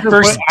 I've Yeah. This your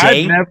never first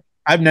day?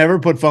 I've never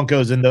put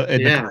Funkos in the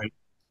crate.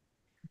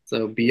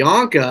 So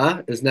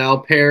Bianca is now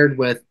paired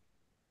with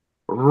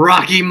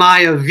Rocky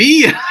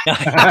Maivia.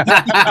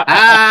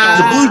 He's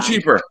a blue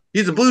cheaper.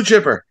 He's a blue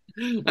chipper.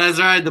 That's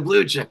right, the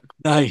blue chip.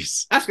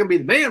 Nice. That's gonna be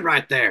the man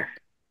right there.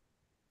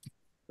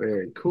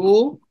 Very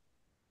cool.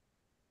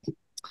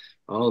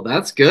 Oh,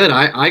 that's good.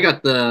 I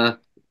got the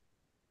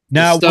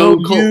Now,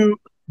 Stone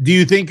do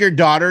you think your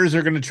daughters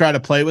are going to try to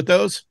play with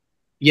those?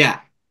 yeah.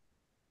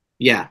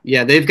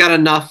 They've got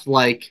enough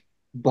like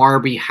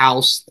Barbie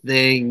house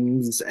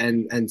things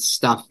and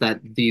stuff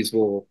that these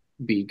will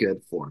be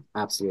good for.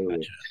 Absolutely.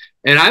 Gotcha.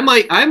 And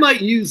I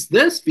might use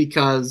this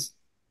because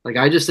like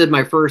I just did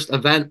my first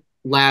event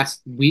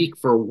last week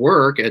for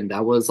work, and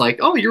that was like,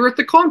 oh, you're at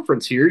the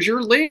conference. Here's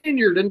your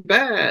lanyard and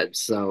badge.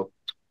 So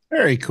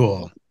very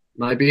cool.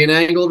 Might be an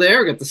angle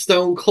there. Got the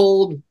Stone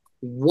Cold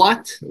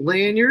what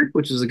lanyard,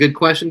 which is a good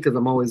question because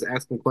I'm always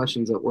asking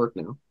questions at work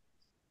now.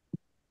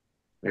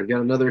 I've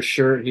got another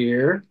shirt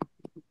here.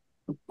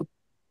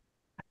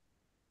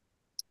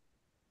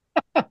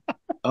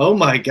 Oh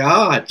my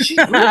God. Jeez,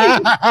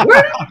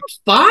 where did you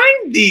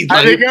find these?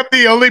 I think I'm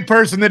the only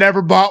person that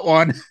ever bought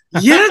one.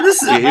 Yeah,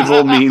 this is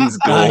Gable means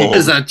gold.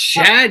 Is a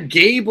Chad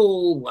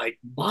Gable, like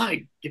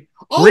my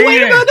oh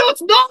wait a minute, no,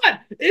 it's not.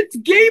 It's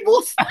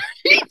Gable's.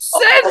 He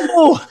said,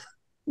 "Oh,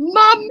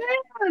 my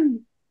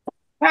man!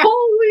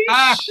 Holy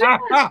shit!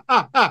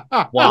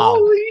 Wow.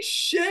 Holy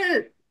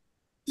shit!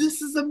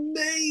 This is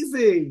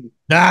amazing.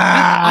 Ah,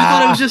 I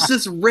thought it was just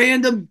this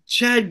random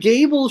Chad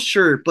Gable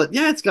shirt, but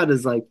yeah, it's got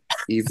his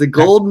he's a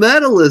gold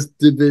medalist,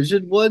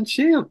 Division I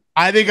champ.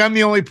 I think I'm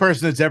the only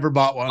person that's ever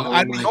bought one. Oh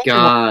I'm my the only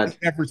God. one that's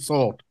ever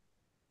sold.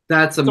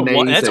 That's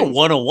amazing. That's a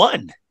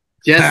 101.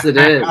 Yes, it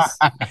is.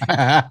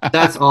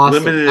 That's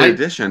awesome. Limited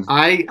edition.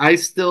 I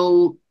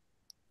still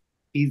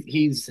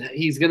he's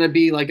gonna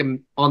be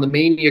on the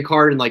Mania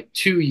card in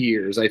 2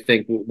 years. I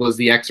think was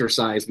the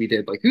exercise we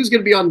did. Who's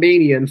gonna be on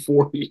Mania in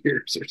 4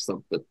 years or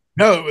something?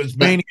 No, it was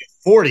Mania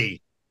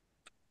 40.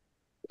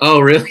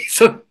 Oh, really?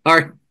 So, all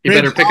right, you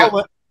better pick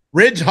up.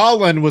 Ridge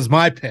Holland was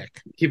my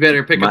pick. You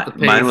better pick up the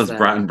pace. Mine was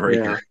Broughton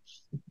Breaker.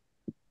 Yeah.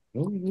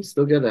 Well, you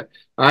still get it.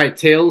 All right,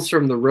 Tales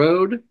from the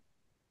Road.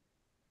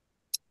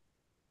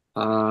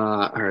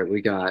 All right,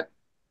 we got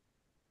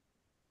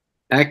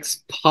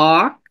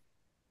X-Pac,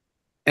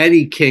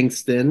 Eddie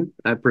Kingston,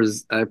 I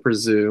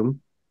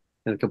presume,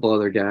 and a couple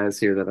other guys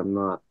here that I'm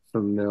not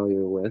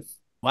familiar with.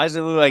 Why does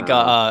it look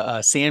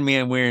like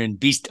Sandman wearing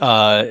Beast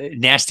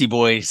Nasty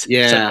Boys?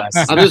 Yeah,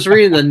 I'm just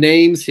reading the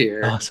names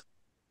here.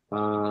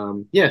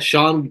 Awesome. Yeah,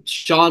 Sean.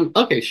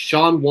 Okay,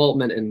 Sean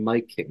Waltman and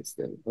Mike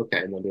Kingston. Okay,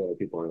 and then the other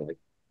people are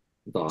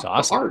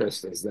the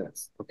artist is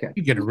this. Okay,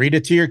 You get to read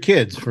it to your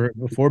kids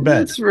before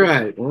bed. That's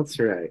right. That's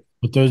right.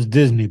 With those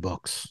Disney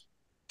books.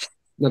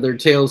 Another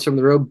Tales from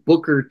the Road,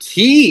 Booker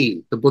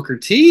T, the Booker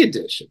T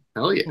edition.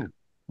 Hell yeah.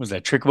 Was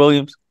that Trick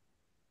Williams?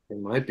 It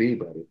might be,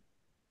 buddy.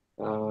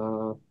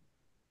 Wow,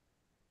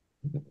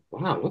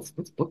 what's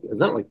Booker? Is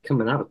that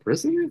coming out of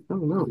prison here? I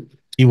don't know.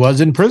 He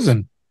was in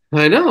prison.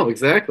 I know,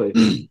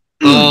 exactly.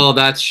 Oh,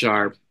 that's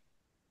sharp.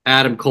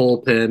 Adam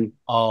Colpin.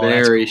 Oh,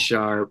 very cool.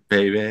 sharp.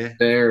 Baby.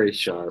 Very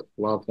sharp.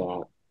 Love that.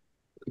 Oh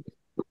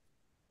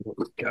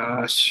my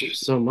gosh,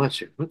 so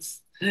much.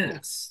 What's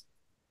this?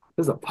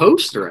 This is a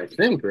poster, I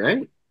think,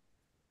 right?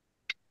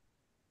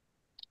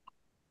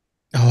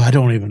 Oh, I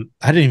didn't even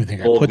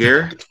think Full I put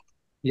gear. that.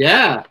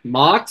 Yeah,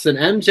 Mox and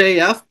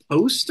MJF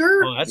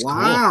poster. Oh, that's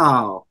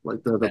wow. cool.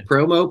 The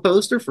promo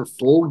poster for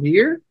Full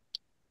Gear.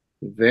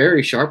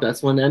 Very sharp.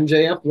 That's when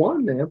MJF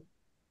won, man.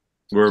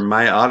 Where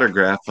my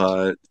autograph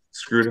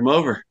screwed him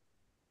over.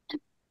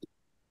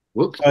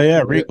 Whoops. Oh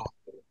yeah,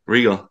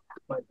 Regal.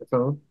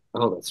 Microphone.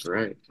 Oh, that's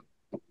right.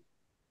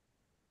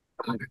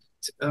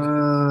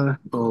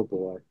 Oh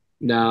boy.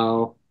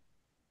 No.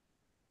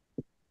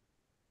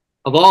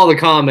 Of all the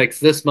comics,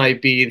 this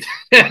might be.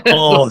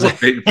 Oh,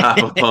 Big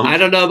Papa Pump. I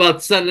don't know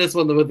about sending this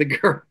one with the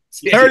girls.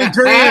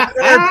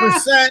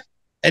 33%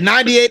 and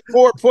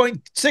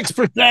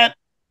 98.6%.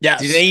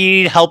 Yes. do they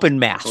need help in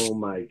math? Oh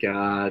my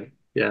god.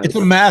 Yeah. It's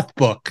a math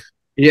book.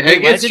 Yeah,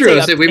 Wait, why it's does it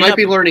true. say We might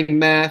be pinup? learning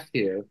math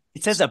here.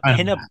 It says a I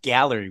don't pinup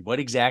gallery. What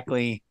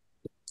exactly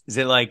is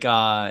it like?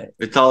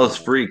 It's all his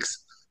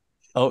freaks.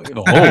 Ay,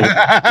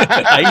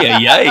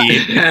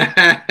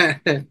 ay,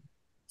 ay.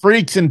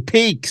 Freaks and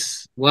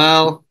Peaks.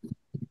 Well,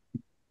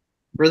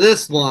 for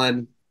this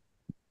one,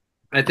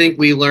 I think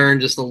we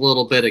learned just a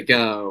little bit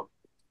ago.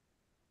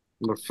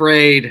 I'm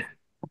afraid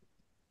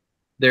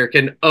there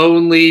can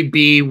only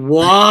be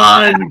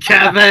one,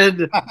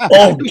 Kevin.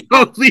 Oh, There can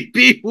only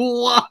be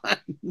one.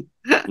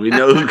 We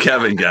know who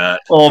Kevin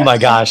got. oh my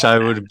gosh! I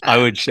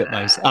would shit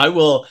myself. I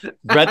will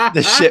let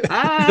the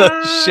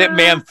shit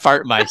man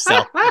fart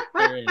myself.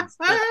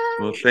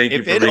 Well, thank you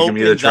If for it making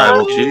me the opens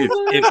tribal up- chief.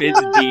 If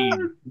it's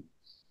Dean,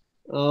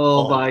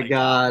 Oh, Oh my my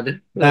God.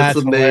 That's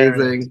That's hilarious.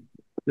 amazing.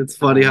 It's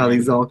funny how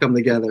these all come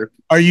together.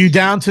 Are you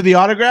down to the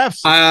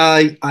autographs?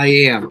 I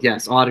am.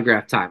 Yes,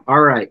 autograph time.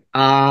 All right.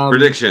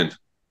 Prediction.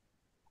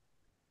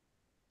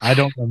 I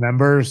don't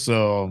remember,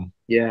 so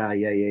Yeah.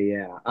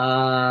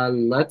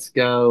 Let's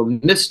go,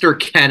 Mr.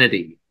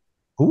 Kennedy.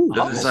 ooh,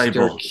 The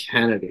disciple. Mr.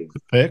 Kennedy.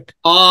 pick.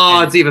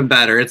 Oh, it's even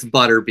better. It's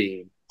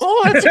Butterbean.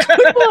 oh, that's a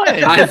good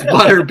one. It's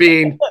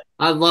Butterbean.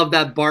 I love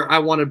that Bart. I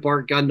wanted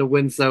Bart Gunn to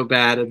win so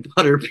bad, and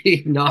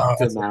Butterbean Oh, knocked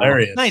that's him out.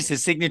 hilarious. Nice.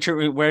 His signature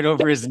right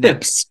over his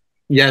nips.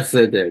 Yes,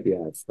 it did.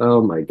 Yes.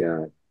 Oh my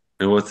God.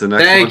 And what's the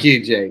next Thank one?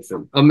 you,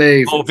 Jason.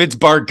 Amazing. Oh, if it's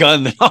Bart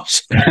Gunn, then I'll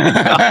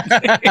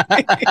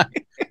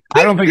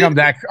I don't think I'm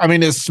that. I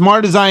mean, as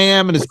smart as I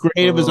am and as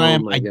creative as I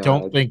am, Oh my I God.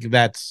 don't think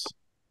that's.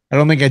 I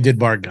don't think I did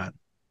bar gun.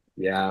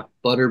 Yeah,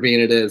 Butterbean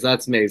it is.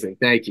 That's amazing.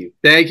 Thank you,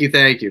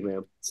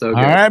 man. So All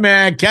good. right,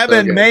 man.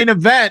 Kevin, good. main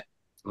event.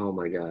 Oh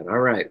my God. All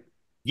right.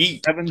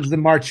 Yeet. Kevin's the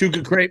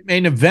Marchuka Crate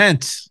main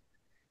event.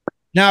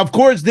 Now, of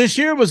course, this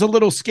year was a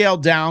little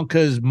scaled down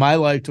because my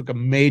life took a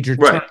major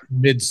turn Right.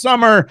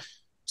 midsummer.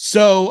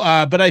 So,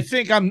 but I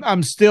think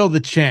I'm still the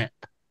champ.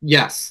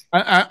 Yes.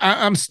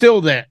 I'm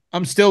still there.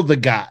 I'm still the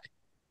guy.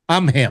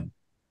 I'm him.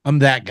 I'm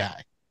that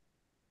guy.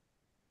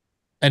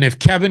 And if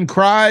Kevin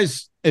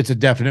cries, it's a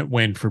definite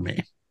win for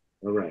me.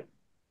 All right.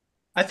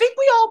 I think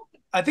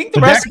the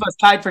But rest that- of us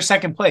tied for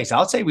second place.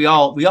 I'll say we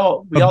all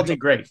did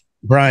great.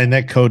 Brian,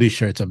 that Cody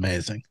shirt's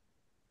amazing.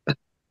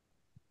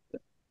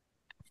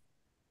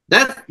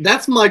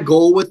 That's my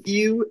goal with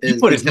you. Is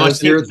put as much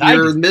because you're tape as I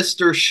do.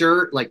 Mr.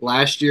 Shirt like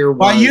last year was.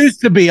 Well, I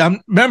used to be.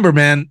 Remember,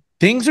 man,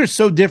 things are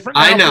so different.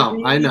 I now know, for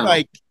me, I know.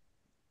 Like,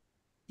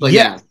 But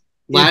yeah,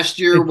 Last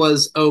year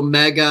was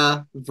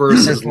Omega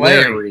versus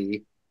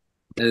Larry.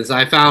 As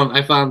I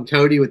found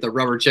Cody with the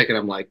rubber chicken.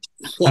 I'm like,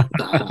 what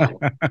the hell?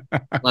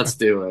 Let's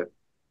do it.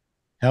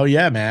 Hell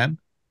yeah, man.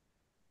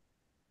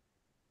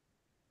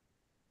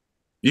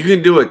 You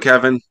can do it,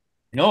 Kevin.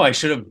 No, I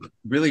should have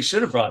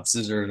brought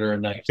scissors or a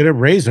knife. Get a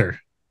razor.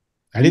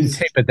 I didn't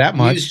tape it that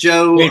much. Use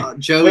Joe. Wait,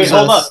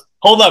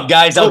 hold up,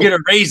 guys. I'll get a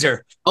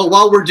razor. Oh,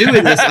 while we're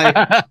doing this,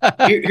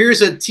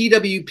 here's a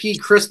TWP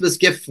Christmas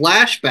gift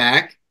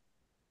flashback.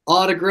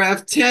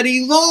 Autographed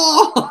Teddy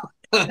Law.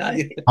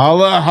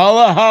 Holla,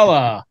 holla,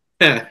 holla.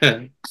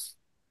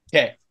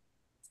 Okay.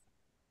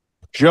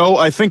 Joe,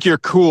 I think you're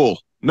cool.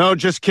 No,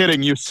 just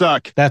kidding. You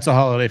suck. That's a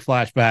holiday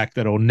flashback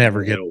that'll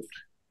never get old.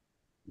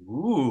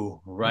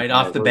 Ooh, right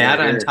off the bat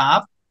on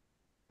top.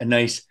 A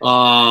nice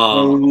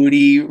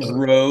Cody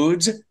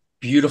Rhodes,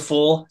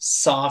 beautiful,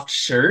 soft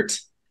shirt.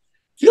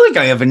 I feel like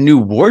I have a new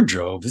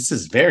wardrobe. This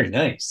is very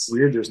nice.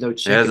 Weird, there's no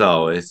chicken. As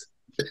always.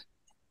 I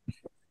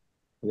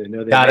didn't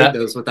know they made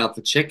those without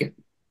the chicken.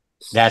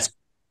 That's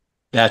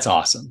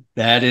awesome.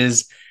 That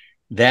is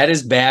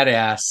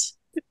badass.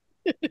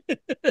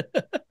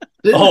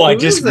 Oh, I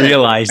just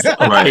realized.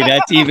 Okay,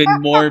 that's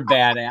even more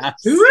badass.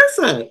 Who is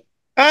it?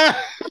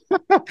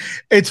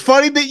 It's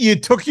funny that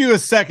it took you a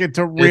second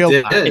to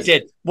realize. It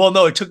did. Well,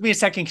 no, it took me a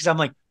second because I'm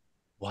like,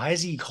 why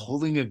is he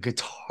holding a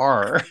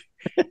guitar?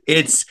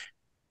 It's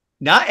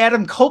not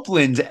Adam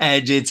Copeland's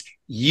Edge. It's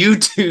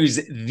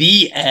U2's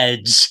The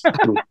Edge.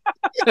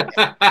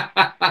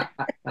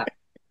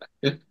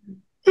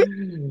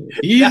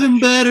 Even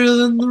better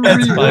than the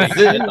real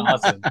thing. That's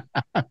awesome.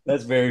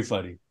 That's very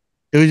funny.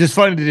 It was just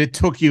funny that it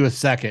took you a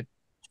second.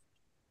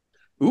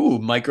 Ooh,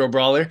 micro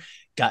brawler.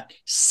 Got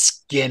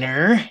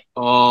Skinner.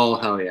 Oh,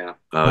 hell yeah.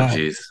 Oh,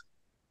 jeez.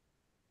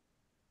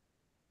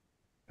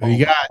 What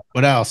you got?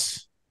 What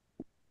else?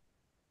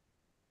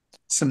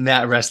 Some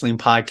That Wrestling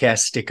Podcast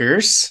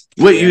stickers.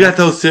 Wait, you got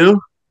those too?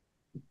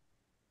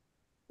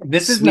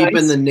 This is Sleep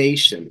nice. in the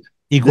Nation.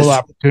 Equal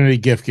opportunity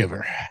gift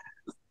giver.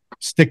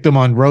 Stick them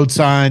on road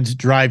signs,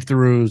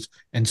 drive-thrus,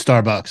 and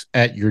Starbucks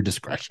at your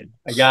discretion.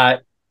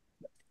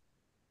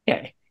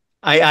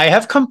 I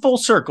have come full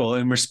circle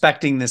in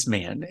respecting this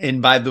man.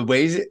 And by the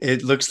way,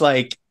 it looks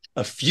like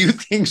a few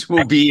things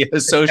will be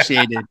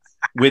associated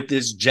with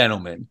this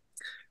gentleman.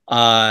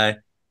 I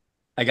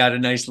got a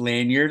nice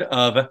lanyard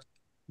of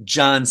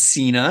John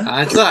Cena.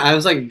 I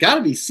was like, it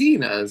gotta be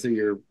Cena as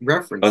your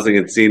reference. I was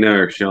thinking Cena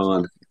or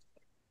Sean.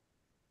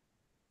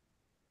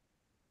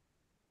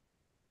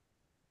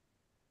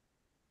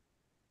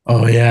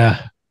 Oh,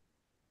 yeah.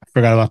 I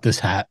forgot about this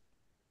hat.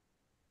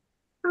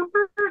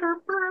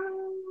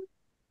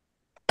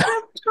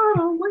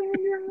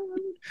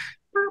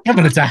 Yeah,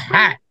 but it's a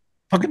hat.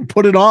 Fucking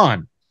put it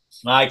on.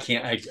 I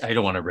can't. I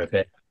don't want to rip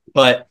it.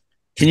 But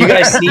can you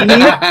guys see me?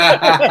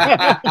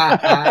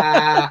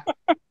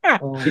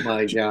 Oh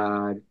my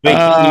god! Wait,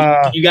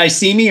 can you guys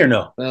see me or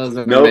no? That was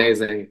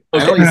amazing.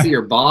 I only see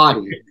your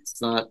body.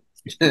 It's not.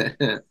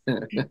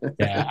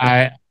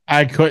 Yeah,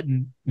 I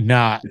couldn't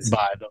not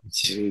buy them.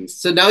 Jeez.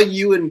 So now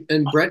you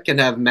and Brett can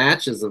have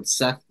matches of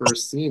Seth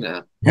versus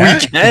Cena. We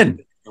can.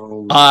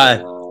 Oh my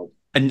god.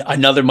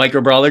 Another micro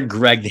brawler,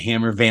 Greg the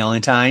Hammer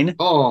Valentine.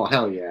 Oh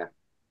hell yeah!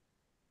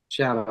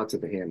 Shout out to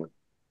the Hammer.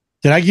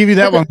 Did I give you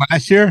that one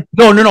last year?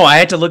 No. I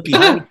had to look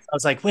behind. I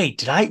was like, wait,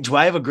 do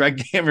I have a Greg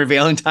the Hammer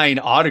Valentine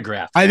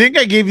autograph? I think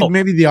I gave you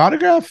maybe the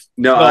autograph.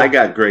 No, I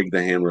got Greg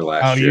the Hammer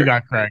last year. Oh, you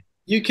got Greg.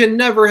 You can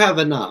never have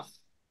enough.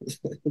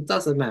 It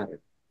doesn't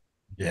matter.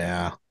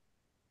 Yeah.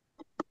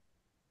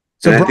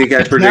 So I think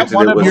I predicted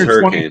it was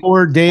Hurricane.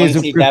 24 days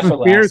of Christmas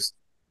beers.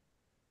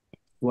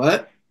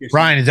 What?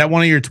 Brian, is that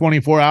one of your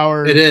 24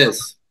 hours? It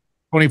is.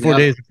 24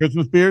 days of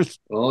Christmas beers?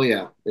 Oh,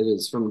 yeah. It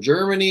is from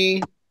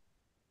Germany.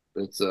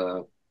 It's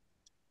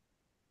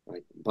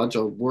like a bunch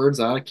of words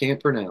I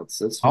can't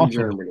pronounce. It's from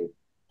Germany.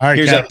 All right,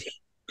 here's a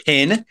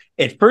pin.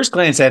 At first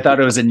glance, I thought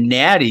it was a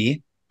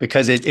natty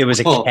because it was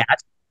a cat,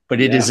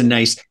 but it is a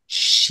nice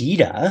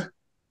Sheeta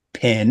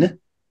pin.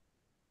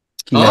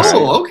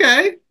 Oh,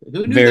 okay.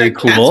 Who knew Very that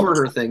cool. cats were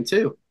her thing,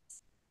 too?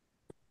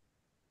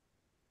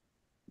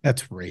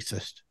 That's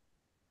racist.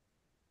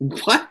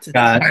 What?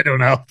 I don't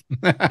know.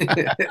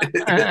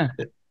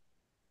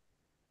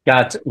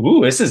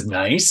 This is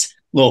nice.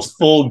 Little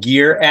full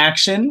gear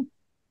action.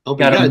 Oh,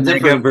 got a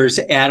Mega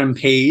versus Adam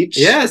Page.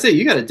 Yeah, I say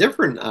you got a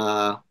different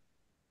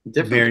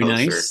very poster.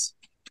 Nice.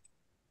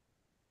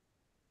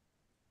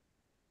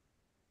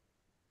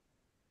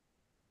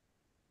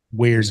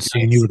 Weird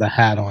seeing you with a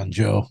hat on,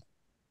 Joe.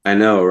 I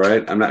know,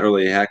 right? I'm not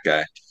really a hat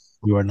guy.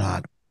 You are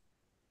not.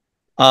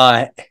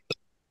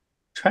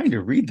 Trying to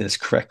read this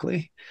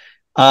correctly.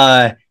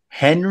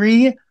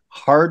 Henry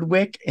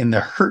Hardwick in the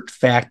Hurt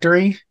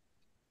Factory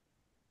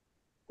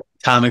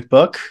comic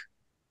book.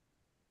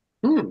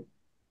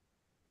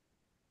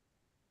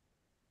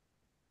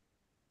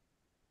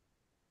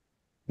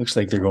 Looks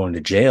like they're going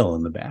to jail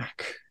in the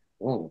back.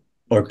 Oh,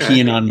 or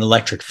peeing on an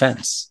electric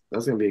fence.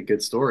 That's going to be a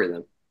good story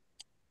then.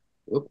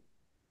 Oop.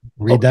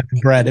 Read that to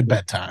Brad at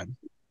bedtime.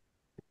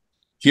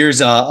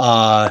 Here's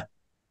a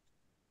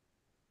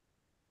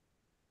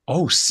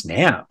Oh,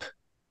 snap.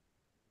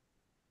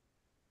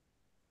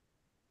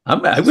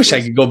 I wish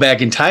I could go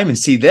back in time and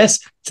see this.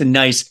 It's a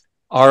nice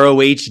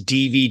ROH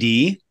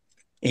DVD,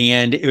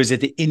 and it was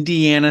at the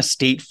Indiana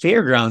State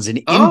Fairgrounds in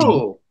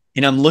Indy.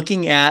 And I'm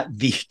looking at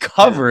the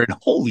cover, and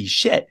holy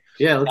shit.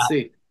 Yeah, let's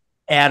see.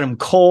 Adam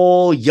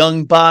Cole,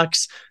 Young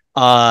Bucks,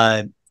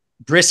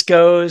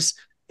 Briscoes.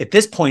 At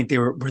this point,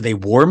 were they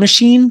War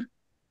Machine?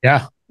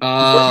 Yeah.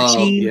 Oh,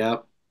 Machine? Yeah.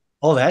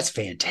 Oh, that's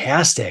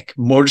fantastic.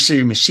 Motor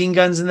City Machine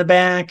Guns in the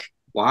back.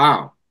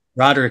 Wow.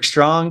 Roderick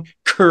Strong,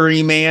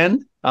 Curry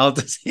Man. I'll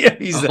just see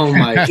he's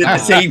my God. The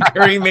same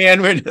Curry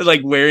Man when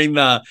like wearing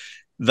the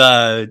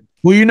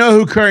Well, you know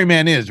who Curry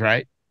Man is,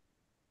 right?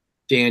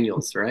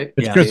 Daniels, right?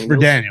 It's Christopher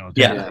Daniels.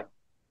 Yeah.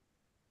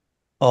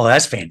 Oh,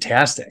 that's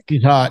fantastic.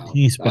 He's hot.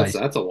 He's spicy.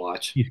 That's a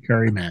watch. He's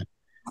Curry Man.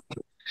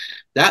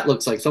 That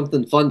looks like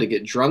something fun to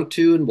get drunk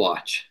to and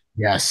watch.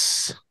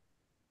 Yes.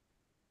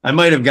 I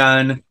might have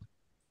gone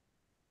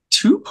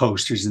 2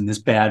 posters in this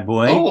bad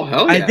boy. Oh,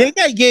 hell yeah. I think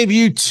I gave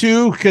you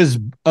 2 because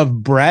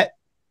of Brett.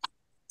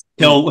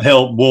 He'll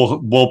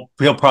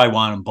probably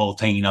want them both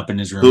hanging up in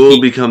his room. Who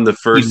will become the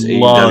first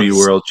AEW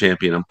World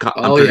Champion? I'm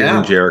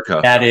predicting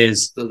Jericho.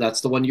 So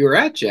that's the one you were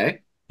at,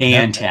 Jay.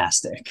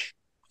 Fantastic.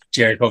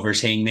 Jericho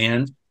versus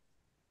Hangman.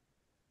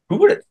 Who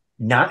would it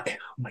not? Oh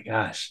my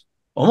gosh.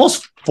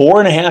 Almost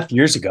 4.5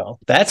 years ago.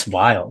 That's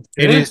wild.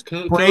 It is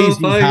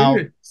crazy how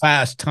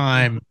fast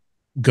time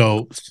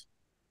goes.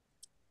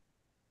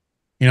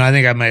 You know, I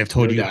think I may have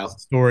told you the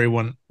story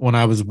when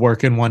I was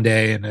working one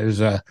day, and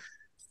there's a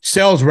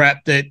sales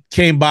rep that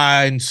came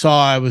by and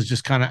saw I was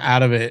just kind of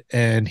out of it,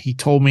 and he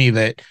told me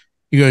that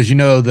he goes, you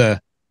know, the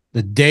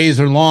days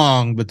are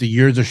long, but the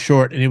years are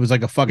short, and it was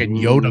like a fucking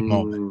Yoda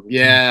moment.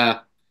 Yeah.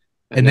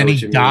 And then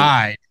he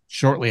died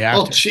shortly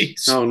after. Oh,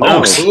 jeez. Oh,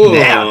 no.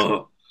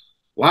 Snap.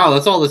 Wow,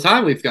 that's all the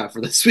time we've got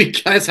for this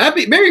week, guys.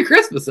 Merry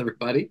Christmas,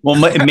 everybody. Well,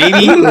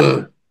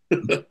 maybe.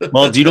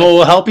 Well, do you know what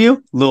will help you?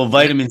 A little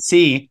vitamin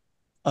C,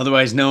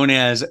 otherwise known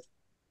as.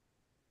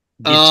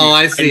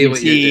 I see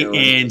what you're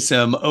doing. And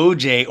some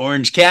OJ,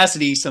 Orange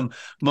Cassidy, some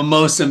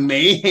Mimosa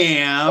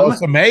Mayhem.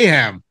 Mimosa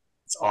Mayhem.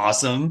 It's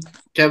awesome.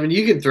 Kevin,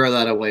 you can throw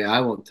that away.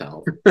 I won't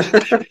tell.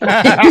 It's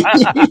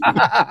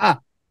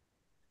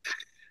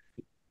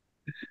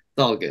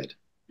all good.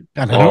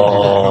 I'm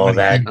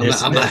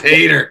a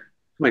hater. Oh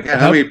my God,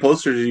 how many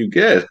posters did you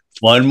get?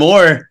 One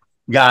more.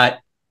 Got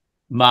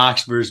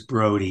Mox versus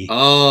Brody.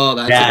 Oh,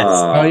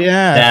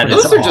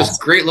 those are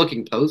just great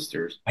looking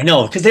posters. I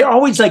know, because they're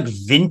always like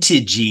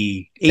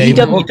vintagey.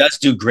 AEW does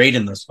do great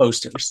in those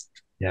posters.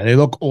 Yeah, they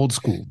look old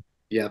school.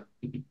 Yep.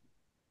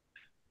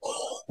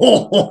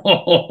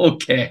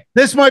 Okay.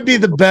 This might be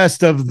the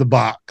best of the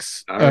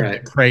box. All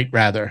right. The crate,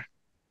 rather.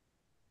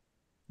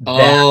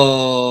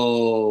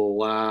 Oh,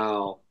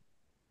 wow.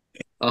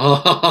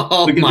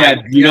 Oh, look at my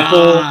that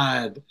beautiful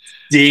God.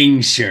 Ding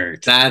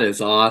shirt. That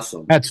is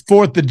awesome. That's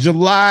 4th of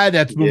July.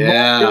 That's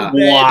Memorial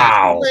Day.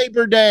 Wow. That's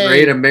Labor Day.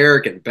 Great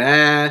American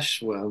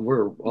Bash. Well,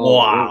 we're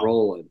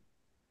rolling.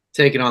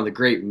 Taking on the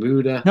Great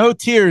Muda. No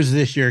tears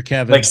this year,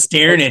 Kevin. Like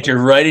staring at you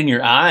right in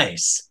your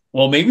eyes.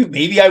 Well,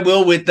 maybe I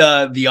will with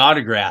the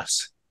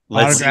autographs.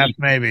 Autographs,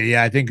 maybe.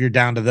 Yeah, I think you're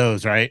down to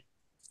those, right?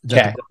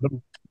 Okay.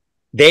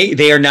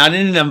 They are not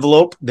in an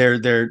envelope.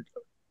 They're.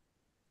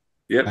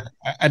 Yep.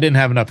 I didn't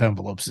have enough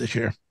envelopes this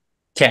year.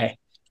 Okay.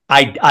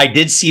 I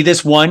did see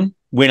this one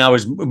when I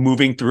was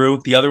moving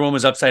through. The other one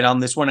was upside down.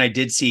 This one I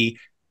did see.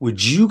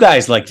 Would you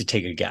guys like to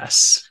take a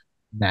guess?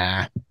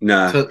 Nah.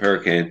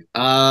 Hurricane.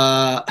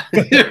 Hurricane.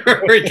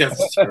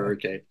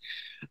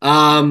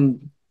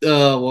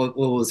 What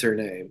was her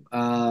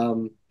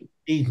name?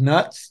 He's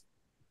nuts.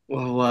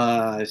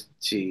 Well,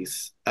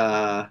 geez.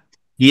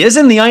 He is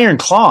in the Iron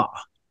Claw.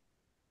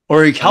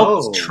 Or he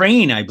helps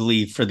train, I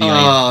believe, for the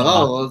Iron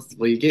Claw.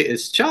 Well, you get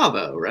is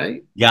Chavo,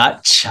 right?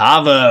 Got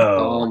Chavo.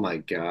 Oh my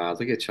God,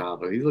 look at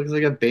Chavo. He looks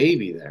like a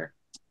baby there.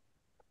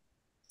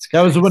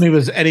 That was when he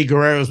was Eddie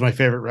Guerrero's my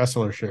favorite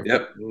wrestler shirt.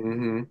 Yep.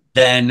 Mm-hmm.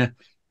 Then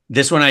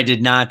this one I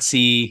did not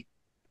see.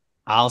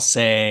 I'll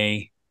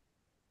say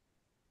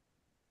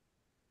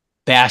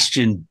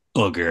Bastion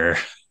Booger.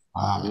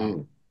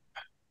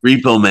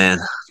 Repo Man.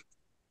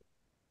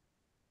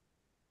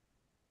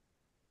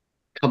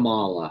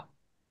 Kamala.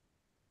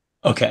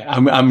 Okay,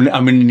 I'm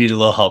gonna need a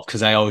little help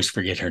because I always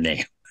forget her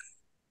name.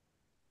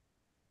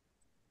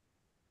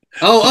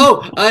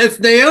 It's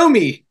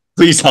Naomi.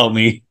 Please help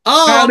me.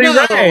 Oh, Kylie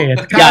no. Ray.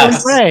 It's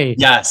Kylie Ray.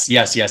 Yes.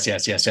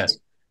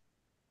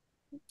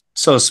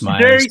 So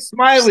smiley. Very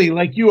smiley,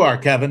 like you are,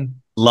 Kevin.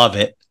 Love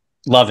it.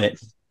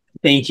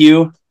 Thank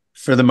you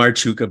for the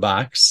Marchuka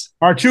box.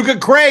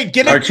 Marchuka crate.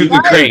 Get it right.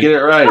 Get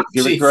it right.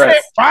 Get it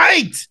correct.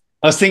 Right.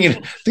 I was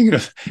thinking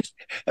of.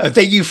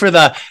 Thank you for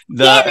the.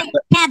 Damn it,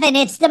 Kevin,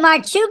 it's the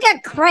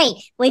Marchuka crate.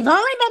 We've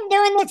only been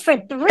doing this for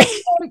 3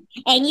 years,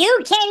 and you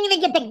can't even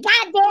get the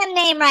goddamn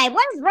name right.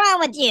 What is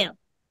wrong with you?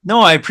 No,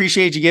 I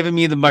appreciate you giving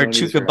me the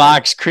Marchuka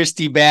box,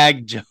 Christy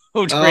bag, Joe.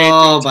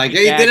 Oh my God,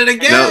 you did it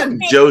again.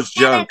 No, Joe's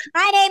junk.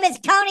 My name is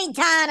Tony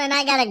Ton, and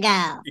I gotta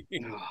go.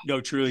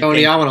 No, truly.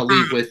 Tony, I want to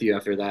leave with you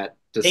after that.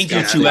 Thank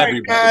you to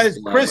everybody. Guys,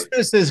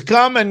 Christmas has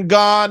come and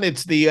gone.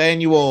 It's the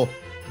annual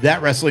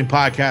That Wrestling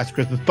Podcast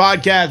Christmas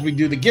podcast. We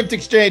do the gift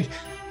exchange.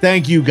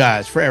 Thank you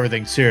guys for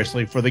everything.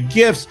 Seriously, for the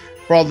gifts,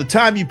 for all the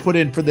time you put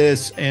in for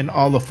this, and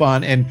all the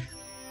fun. And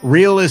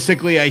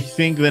realistically, I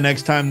think the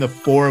next time the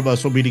four of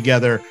us will be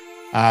together,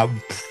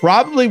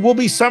 probably will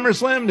be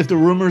SummerSlam. If the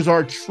rumors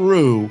are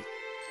true,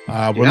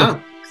 we're looking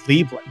at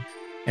Cleveland.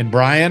 And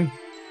Brian,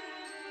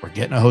 we're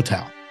getting a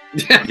hotel.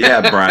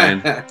 Yeah,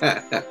 Brian.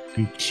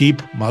 You cheap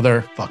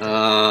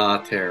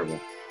motherfucker. Terrible.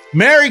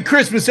 Merry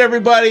Christmas,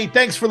 everybody.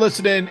 Thanks for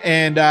listening.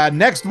 And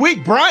next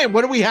week, Brian,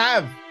 what do we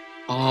have?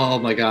 Oh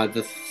my God,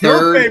 the Your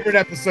third favorite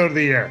episode of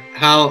the year.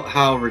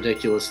 How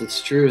ridiculous.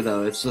 It's true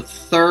though. It's the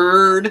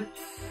third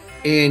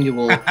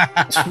annual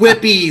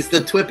TWPs,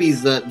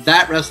 the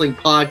That Wrestling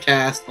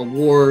Podcast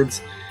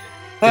Awards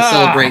to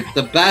celebrate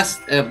the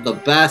best of the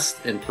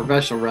best in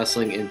professional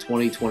wrestling in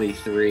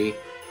 2023.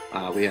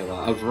 We have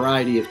a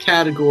variety of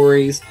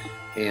categories,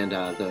 and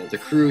the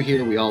crew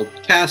here, we all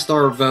cast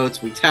our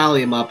votes, we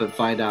tally them up and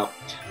find out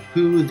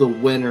who the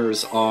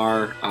winners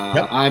are.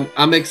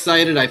 I'm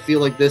excited. I feel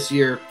like this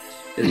year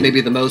is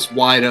maybe the most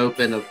wide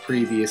open of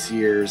previous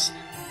years.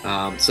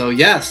 So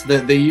yes,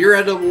 the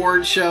year-end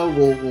award show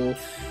will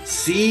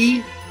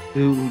see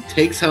who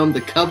takes home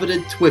the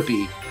coveted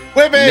TWP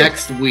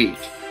next week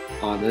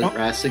on the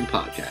Wrestling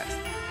Podcast.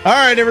 All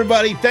right,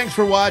 everybody. Thanks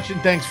for watching.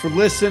 Thanks for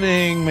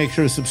listening. Make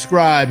sure to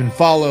subscribe and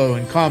follow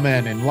and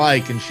comment and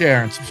like and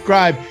share and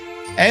subscribe.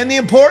 And the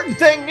important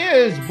thing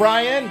is,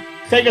 Brian,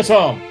 take us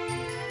home.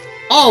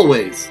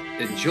 Always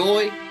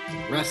enjoy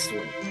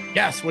wrestling.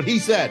 Yes, what he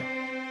said.